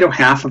baked potato,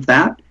 1/2 of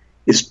that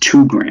is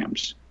 2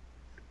 grams.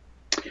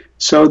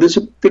 So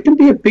there can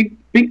be a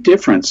big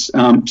difference.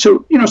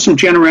 So, some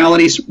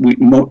generalities.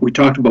 We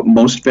talked about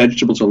most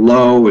vegetables are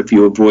low if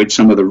you avoid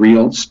some of the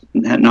reals,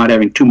 not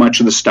having too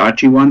much of the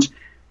starchy ones.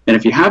 And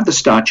if you have the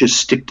starches,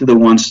 stick to the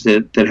ones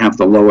that have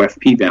the low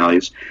FP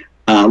values.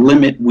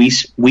 Limit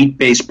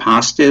wheat-based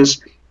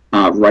pastas.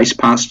 Rice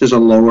pastas are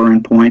lower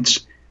in points.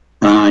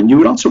 And you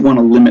would also want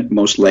to limit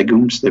most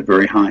legumes. They're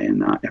very high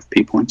in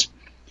FP points.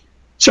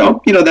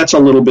 So, that's a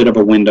little bit of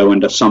a window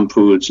into some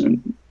foods,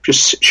 and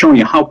just showing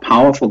you how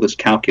powerful this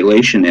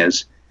calculation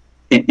is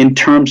in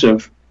terms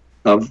of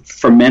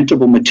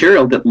fermentable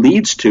material that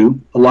leads to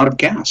a lot of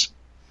gas.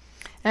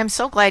 And I'm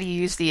so glad you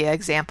used the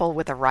example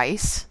with the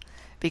rice,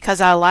 because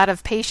a lot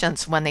of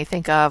patients, when they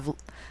think of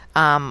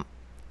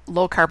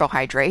low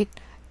carbohydrate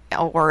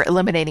or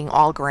eliminating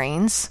all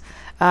grains,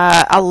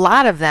 a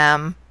lot of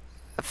them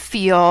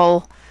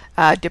feel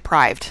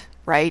deprived,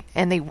 right?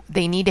 And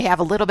they need to have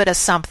a little bit of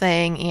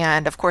something.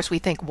 And of course, we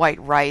think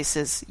white rice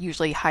is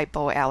usually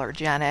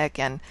hypoallergenic.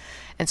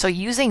 And so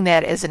using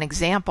that as an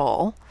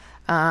example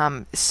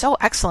is so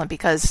excellent,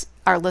 because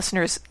our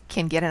listeners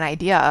can get an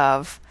idea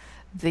of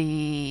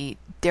the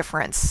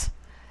difference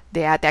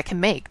that can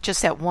make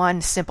just that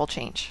one simple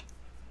change?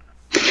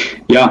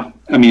 Yeah,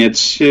 I mean,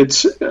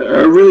 it's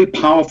a really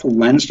powerful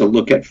lens to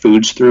look at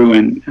foods through,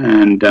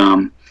 and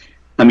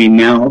I mean,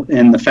 now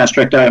in the Fast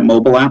Tract Diet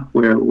mobile app,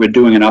 we're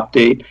doing an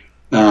update.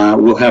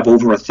 We'll have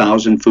over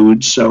 1,000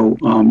 foods, so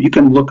you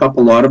can look up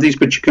a lot of these,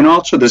 but you can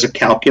also, there's a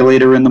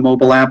calculator in the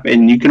mobile app,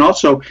 and you can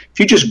also, if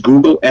you just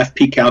Google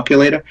FP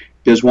calculator,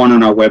 there's one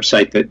on our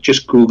website that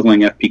just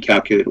Googling FP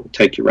calculator will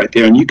take you right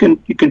there, and you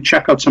can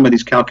check out some of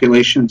these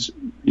calculations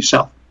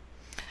yourself.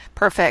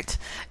 Perfect.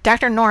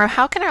 Dr. Norm,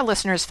 how can our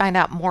listeners find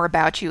out more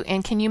about you,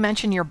 and can you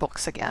mention your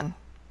books again?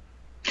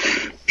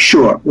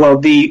 Sure. Well,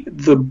 the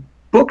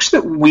books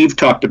that we've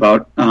talked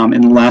about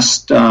in the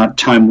last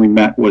time we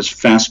met was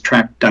Fast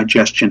Tract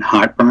Digestion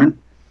Heartburn,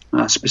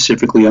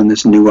 specifically on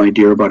this new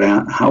idea about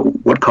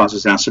what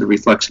causes acid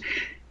reflux.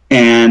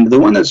 And the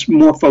one that's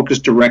more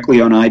focused directly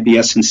on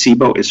IBS and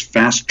SIBO is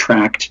Fast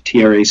Tract,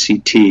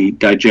 TRACT,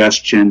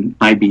 Digestion,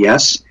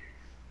 IBS.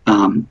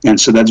 And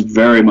so that's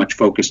very much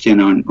focused in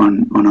on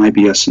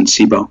IBS and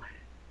SIBO.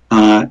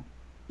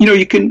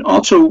 You can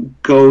also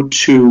go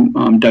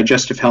to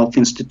Digestive Health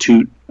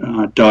Institute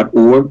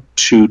 .org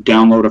to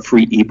download a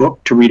free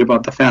ebook to read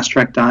about the Fast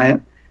Tract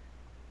Diet.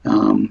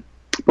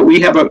 But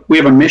we have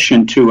a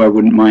mission too. I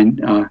wouldn't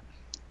mind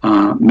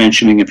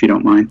mentioning, if you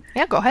don't mind.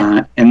 Yeah, go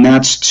ahead. And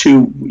that's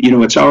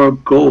it's our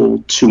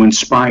goal to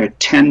inspire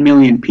 10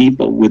 million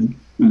people with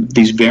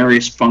these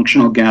various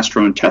functional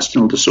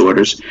gastrointestinal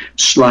disorders /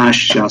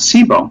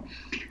 SIBO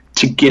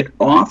to get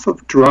off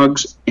of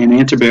drugs and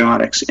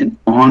antibiotics and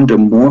onto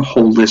more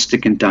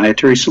holistic and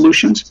dietary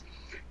solutions.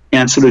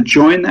 And so to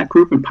join that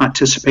group and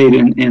participate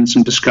in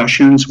some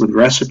discussions with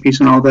recipes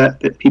and all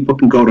that people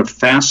can go to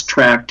Fast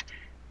Tract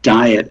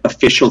Diet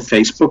official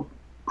Facebook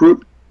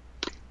group.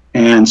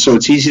 And so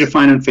it's easy to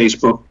find on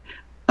Facebook.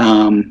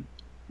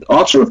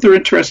 Also, if they're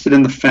interested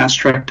in the Fast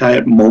Tract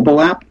Diet mobile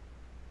app,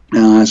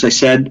 as I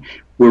said,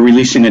 we're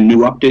releasing a new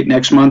update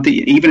next month.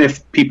 Even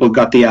if people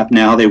got the app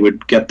now, they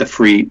would get the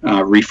free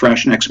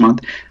refresh next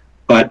month.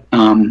 But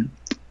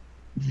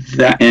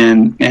that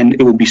and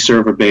it will be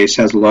server-based,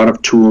 has a lot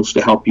of tools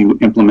to help you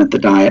implement the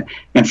diet.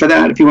 And for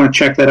that, if you want to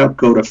check that out,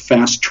 go to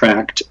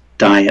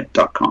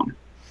fasttractdiet.com.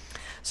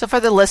 So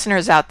for the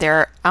listeners out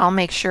there, I'll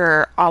make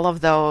sure all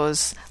of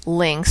those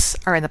links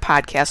are in the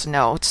podcast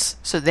notes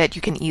so that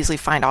you can easily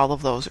find all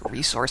of those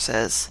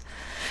resources.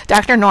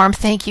 Dr. Norm,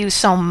 thank you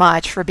so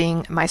much for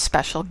being my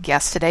special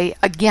guest today.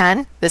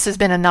 Again, this has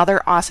been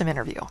another awesome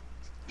interview.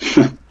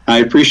 I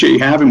appreciate you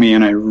having me,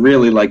 and I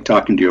really like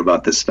talking to you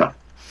about this stuff.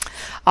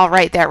 All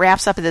right, that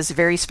wraps up this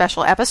very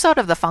special episode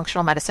of the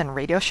Functional Medicine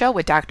Radio Show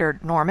with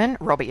Dr. Norm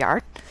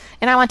Robillard.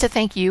 And I want to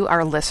thank you,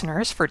 our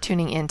listeners, for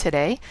tuning in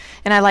today.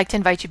 And I'd like to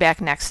invite you back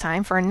next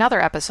time for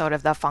another episode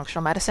of the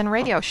Functional Medicine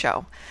Radio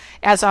Show.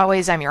 As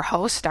always, I'm your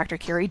host, Dr.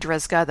 Carri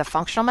Drizga, the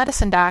Functional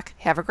Medicine Doc.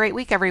 Have a great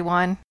week,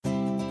 everyone.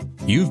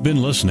 You've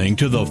been listening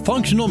to the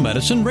Functional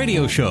Medicine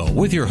Radio Show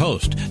with your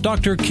host,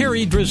 Dr.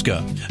 Carri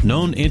Drizga,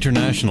 known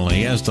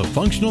internationally as the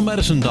Functional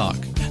Medicine Doc.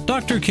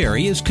 Dr.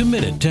 Carri is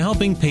committed to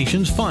helping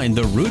patients find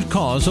the root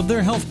cause of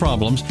their health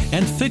problems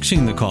and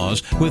fixing the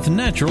cause with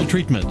natural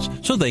treatments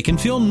so they can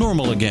feel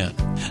normal again.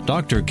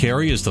 Dr.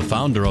 Carri is the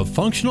founder of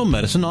Functional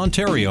Medicine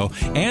Ontario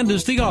and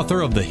is the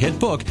author of the hit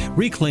book,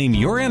 Reclaim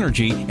Your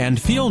Energy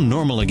and Feel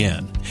Normal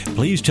Again.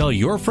 Please tell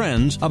your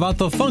friends about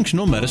the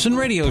Functional Medicine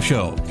Radio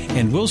Show,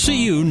 and we'll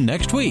see you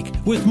next week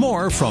with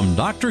more from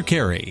Dr.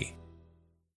 Carri.